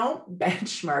 Don't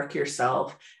benchmark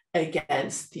yourself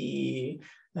against the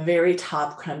very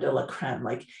top creme de la creme.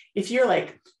 Like if you're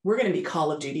like, we're going to be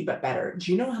Call of Duty, but better.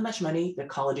 Do you know how much money the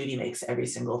Call of Duty makes every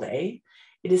single day?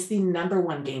 It is the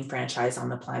 #1 game franchise on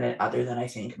the planet, other than I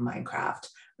think Minecraft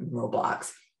and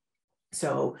Roblox.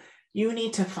 So you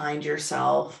need to find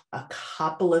yourself a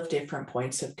couple of different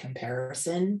points of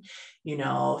comparison. You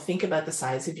know, think about the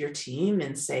size of your team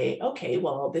and say, okay,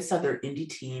 well, this other indie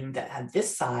team that had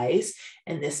this size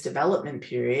and this development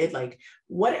period, like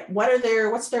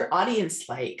what's their audience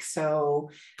like? So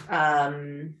I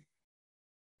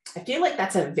feel like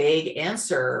that's a vague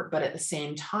answer, but at the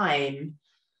same time,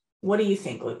 what do you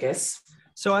think, Lucas?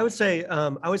 So I would say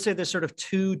there's sort of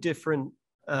two different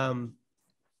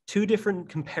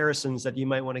comparisons that you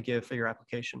might want to give for your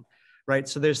application, right?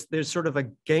 So there's sort of a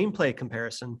gameplay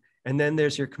comparison, and then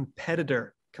there's your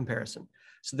competitor comparison.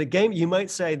 So the game, you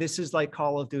might say this is like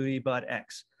Call of Duty, but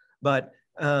X. But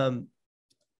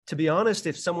to be honest,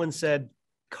 if someone said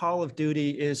Call of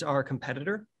Duty is our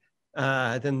competitor,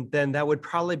 then that would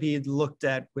probably be looked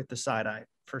at with the side eye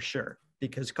for sure,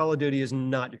 because Call of Duty is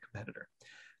not your competitor.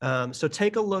 So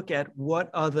take a look at what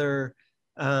other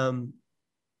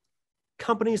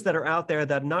companies that are out there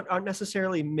that aren't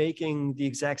necessarily making the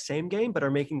exact same game, but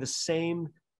are making the same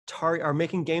are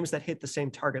making games that hit the same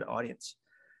target audience,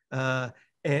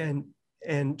 and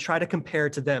try to compare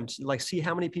to them. Like see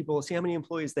how many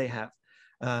employees they have,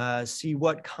 see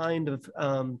what kind of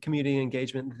community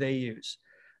engagement they use.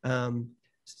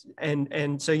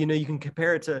 And so, you know, you can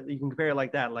compare it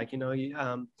like that. Like, you know,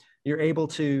 you're able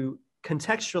to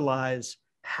contextualize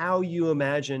how you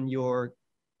imagine your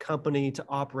company to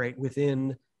operate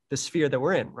within the sphere that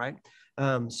we're in, right?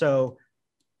 So,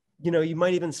 you know, you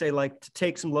might even say, like, to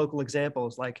take some local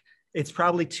examples, like it's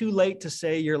probably too late to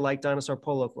say you're like Dinosaur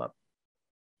Polo Club.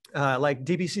 Like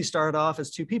DPC started off as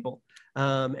 2 people.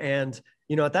 And,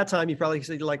 you know, at that time, you probably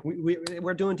say like,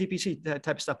 we're doing DPC type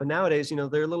of stuff. But nowadays, you know,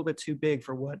 they're a little bit too big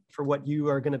for what you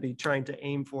are going to be trying to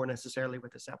aim for necessarily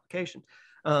with this application.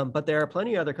 But there are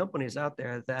plenty of other companies out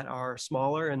there that are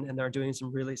smaller and are doing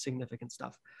some really significant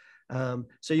stuff.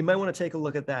 So you might want to take a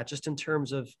look at that just in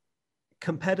terms of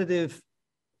competitive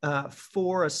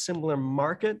for a similar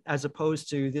market, as opposed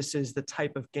to this is the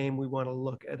type of game we want to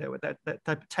look at,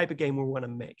 that type of game we want to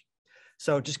make.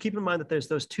 So just keep in mind that there's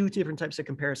those 2 different types of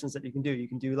comparisons that you can do. You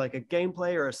can do like a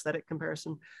gameplay or aesthetic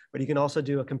comparison, but you can also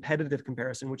do a competitive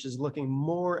comparison, which is looking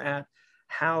more at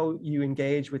how you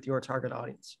engage with your target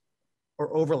audience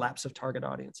or overlaps of target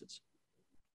audiences.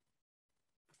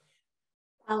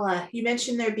 You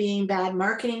mentioned there being bad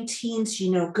marketing teams,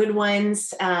 you know, good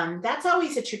ones. That's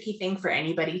always a tricky thing for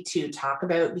anybody to talk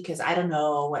about, because I don't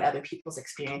know what other people's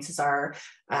experiences are.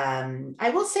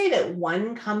 I will say that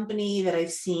one company that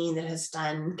I've seen that has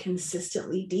done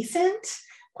consistently decent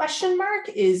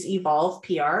is Evolve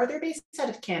PR. They're based out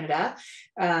of Canada.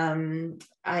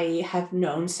 I have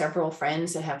known several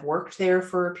friends that have worked there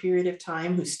for a period of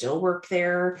time who still work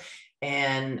there.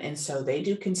 And so they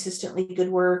do consistently good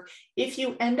work. If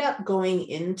you end up going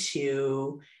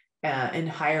into and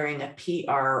hiring a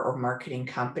PR or marketing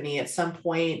company at some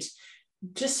point,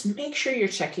 just make sure you're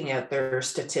checking out their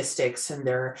statistics and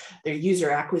their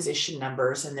user acquisition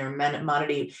numbers and their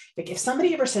monetary. Like if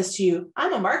somebody ever says to you,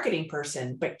 I'm a marketing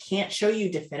person, but can't show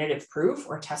you definitive proof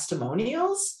or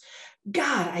testimonials,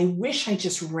 God, I wish I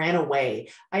just ran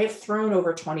away. I have thrown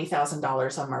over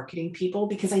 $20,000 on marketing people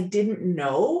because I didn't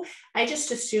know. I just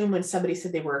assumed when somebody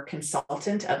said they were a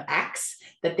consultant of X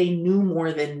that they knew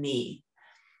more than me.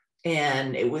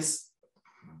 And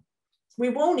we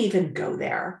won't even go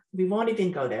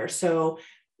there. So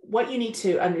what you need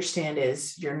to understand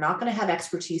is you're not going to have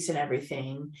expertise in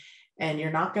everything, and you're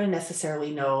not going to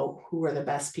necessarily know who are the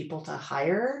best people to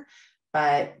hire,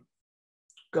 but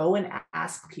go and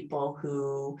ask people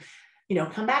who,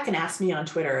 come back and ask me on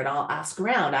Twitter and I'll ask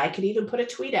around. I could even put a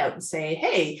tweet out and say,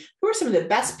 hey, who are some of the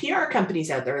best PR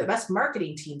companies out there, the best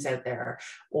marketing teams out there?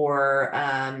 Or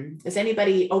is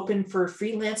anybody open for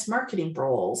freelance marketing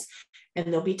roles? And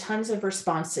there'll be tons of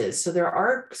responses. So there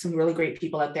are some really great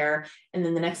people out there. And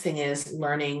then the next thing is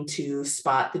learning to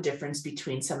spot the difference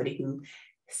between somebody who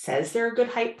says they're a good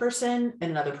hype person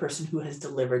and another person who has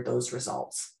delivered those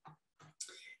results.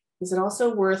 Is it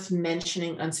also worth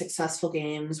mentioning unsuccessful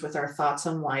games with our thoughts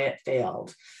on why it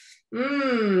failed?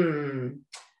 I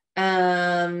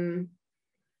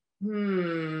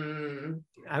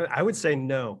would say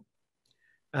no,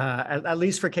 at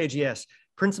least for KGS,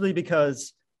 principally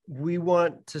because we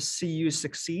want to see you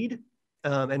succeed.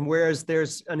 And whereas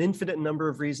there's an infinite number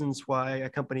of reasons why a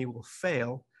company will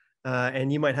fail,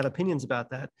 and you might have opinions about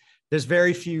that, there's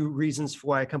very few reasons for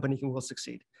why a company will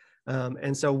succeed.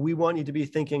 And so we want you to be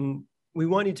thinking, we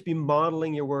want you to be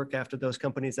modeling your work after those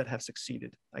companies that have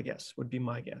succeeded, I guess, would be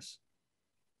my guess,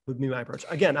 would be my approach.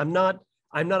 Again, I'm not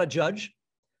a judge.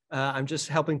 I'm just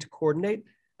helping to coordinate.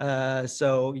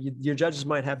 So your judges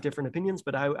might have different opinions,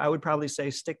 but I would probably say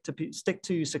stick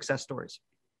to success stories.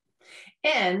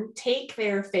 And take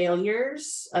their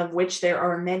failures, of which there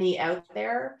are many out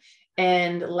there,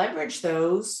 and leverage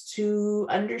those to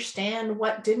understand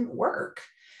what didn't work.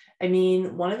 I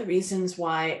mean, one of the reasons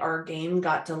why our game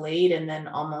got delayed and then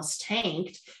almost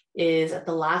tanked is at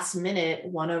the last minute,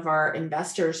 one of our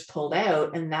investors pulled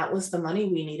out, and that was the money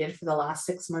we needed for the last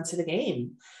 6 months of the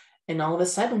game. And all of a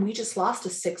sudden, we just lost a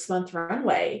 6-month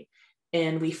runway,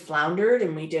 and we floundered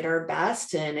and we did our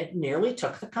best, and it nearly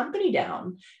took the company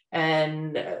down.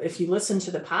 And if you listen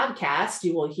to the podcast,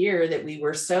 you will hear that we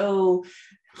were so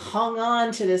hung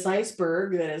on to this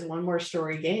iceberg that is One More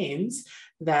Story Games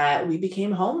that we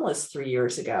became homeless 3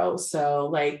 years ago. So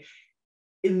like,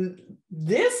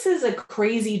 this is a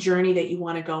crazy journey that you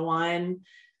want to go on.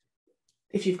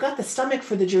 If you've got the stomach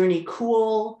for the journey,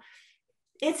 cool.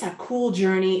 It's a cool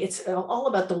journey. It's all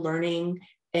about the learning,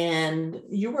 and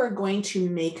you are going to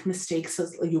make mistakes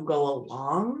as you go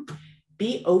along.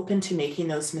 Be open to making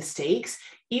those mistakes.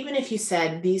 Even if you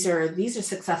said, these are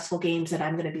successful games and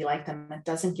I'm going to be like them, it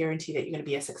doesn't guarantee that you're going to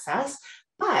be a success,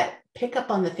 but pick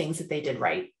up on the things that they did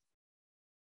right.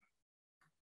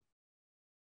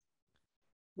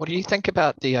 What do you think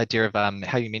about the idea of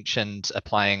how you mentioned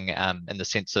applying in the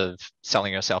sense of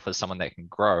selling yourself as someone that can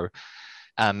grow,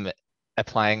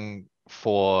 applying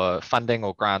for funding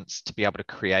or grants to be able to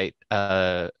create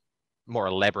a more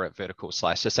elaborate vertical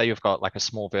slice? So say you've got like a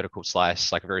small vertical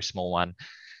slice, like a very small one.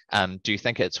 Do you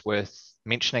think it's worth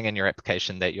mentioning in your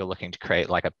application that you're looking to create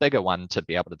like a bigger one to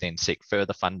be able to then seek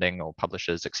further funding or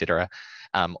publishers, etc.?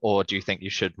 Or do you think you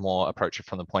should more approach it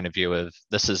from the point of view of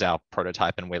this is our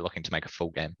prototype and we're looking to make a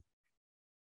full game?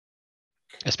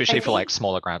 Especially for like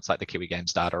smaller grants like the Kiwi Game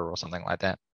Starter or something like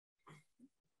that.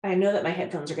 I know that my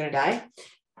headphones are going to die.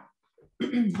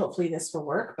 Hopefully this will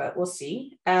work, but we'll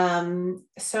see.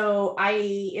 So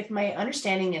if my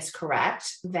understanding is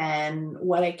correct, then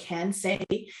what I can say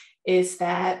is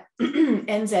that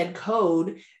NZ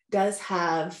Code does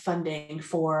have funding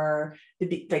for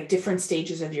the like different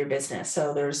stages of your business.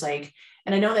 So there's like,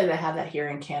 and I know that they have that here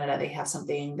in Canada. They have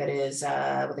something that is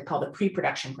what they call the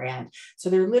pre-production grant. So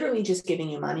they're literally just giving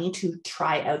you money to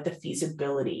try out the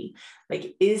feasibility.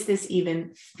 Like, is this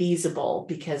even feasible?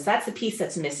 Because that's the piece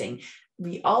that's missing.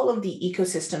 All of the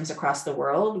ecosystems across the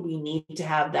world, we need to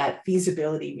have that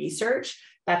feasibility research.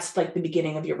 That's like the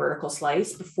beginning of your vertical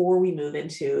slice before we move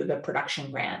into the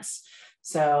production grants.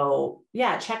 So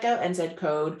yeah, check out NZ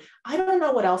Code. I don't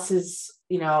know what else is,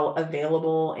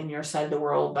 available in your side of the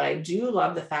world, but I do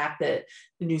love the fact that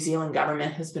the New Zealand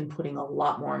government has been putting a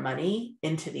lot more money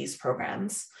into these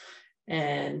programs.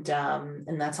 And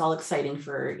that's all exciting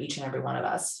for each and every one of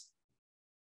us.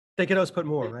 They could always put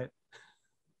more, right?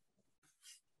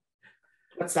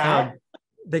 What's that?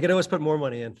 They could always put more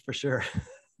money in, for sure.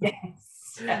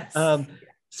 Yes.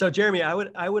 So Jeremy,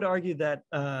 I would argue that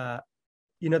the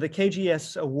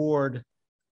KGS award,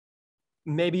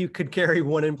 maybe you could carry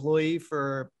one employee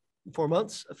for 4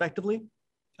 months effectively.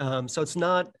 So it's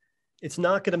not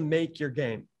going to make your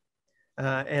game.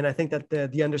 And I think that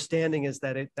the understanding is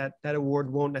that that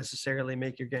award won't necessarily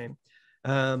make your game.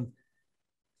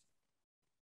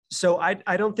 So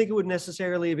I don't think it would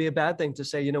necessarily be a bad thing to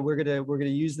say, we're gonna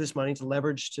use this money to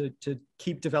leverage to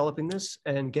keep developing this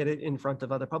and get it in front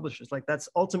of other publishers. Like, that's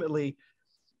ultimately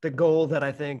the goal that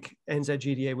I think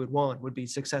NZGDA would be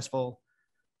successful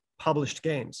published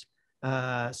games.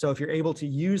 So if you're able to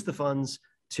use the funds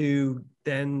to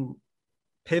then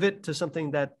pivot to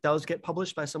something that does get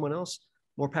published by someone else,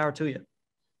 more power to you.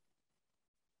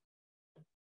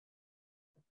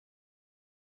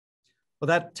 Well,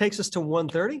 that takes us to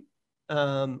 1:30.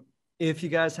 If you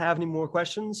guys have any more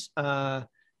questions, I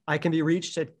can be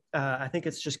reached at, I think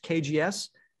it's just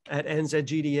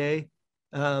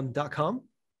kgs@nzgda.com.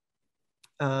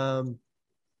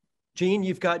 Jean,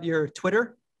 you've got your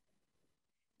Twitter.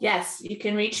 Yes, you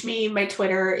can reach me. My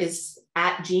Twitter is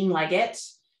 @Jean Leggett.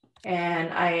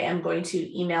 And I am going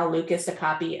to email Lucas a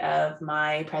copy of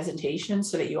my presentation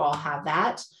so that you all have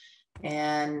that.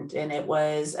 And it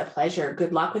was a pleasure.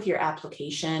 Good luck with your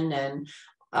application. And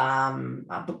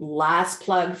last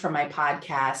plug for my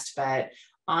podcast, but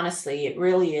honestly, it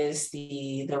really is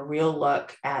the real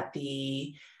look at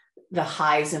the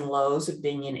highs and lows of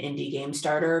being an indie game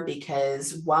starter,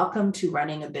 because welcome to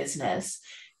running a business.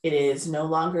 It is no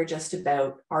longer just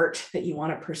about art that you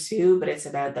want to pursue, but it's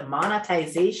about the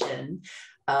monetization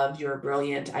of your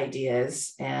brilliant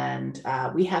ideas. And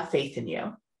we have faith in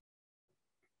you.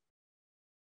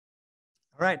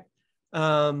 All right.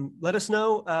 Let us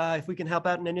know if we can help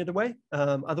out in any other way.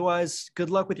 Otherwise, good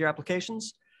luck with your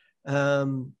applications.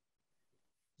 Zing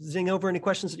over any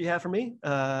questions that you have for me.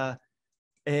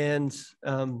 And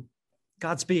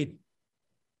Godspeed.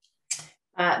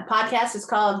 Podcast is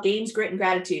called Games, Grit, and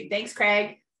Gratitude. Thanks,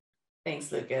 Craig.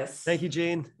 Thanks, Lucas. Thank you,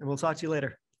 Jean. And we'll talk to you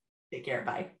later. Take care.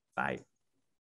 Bye. Bye.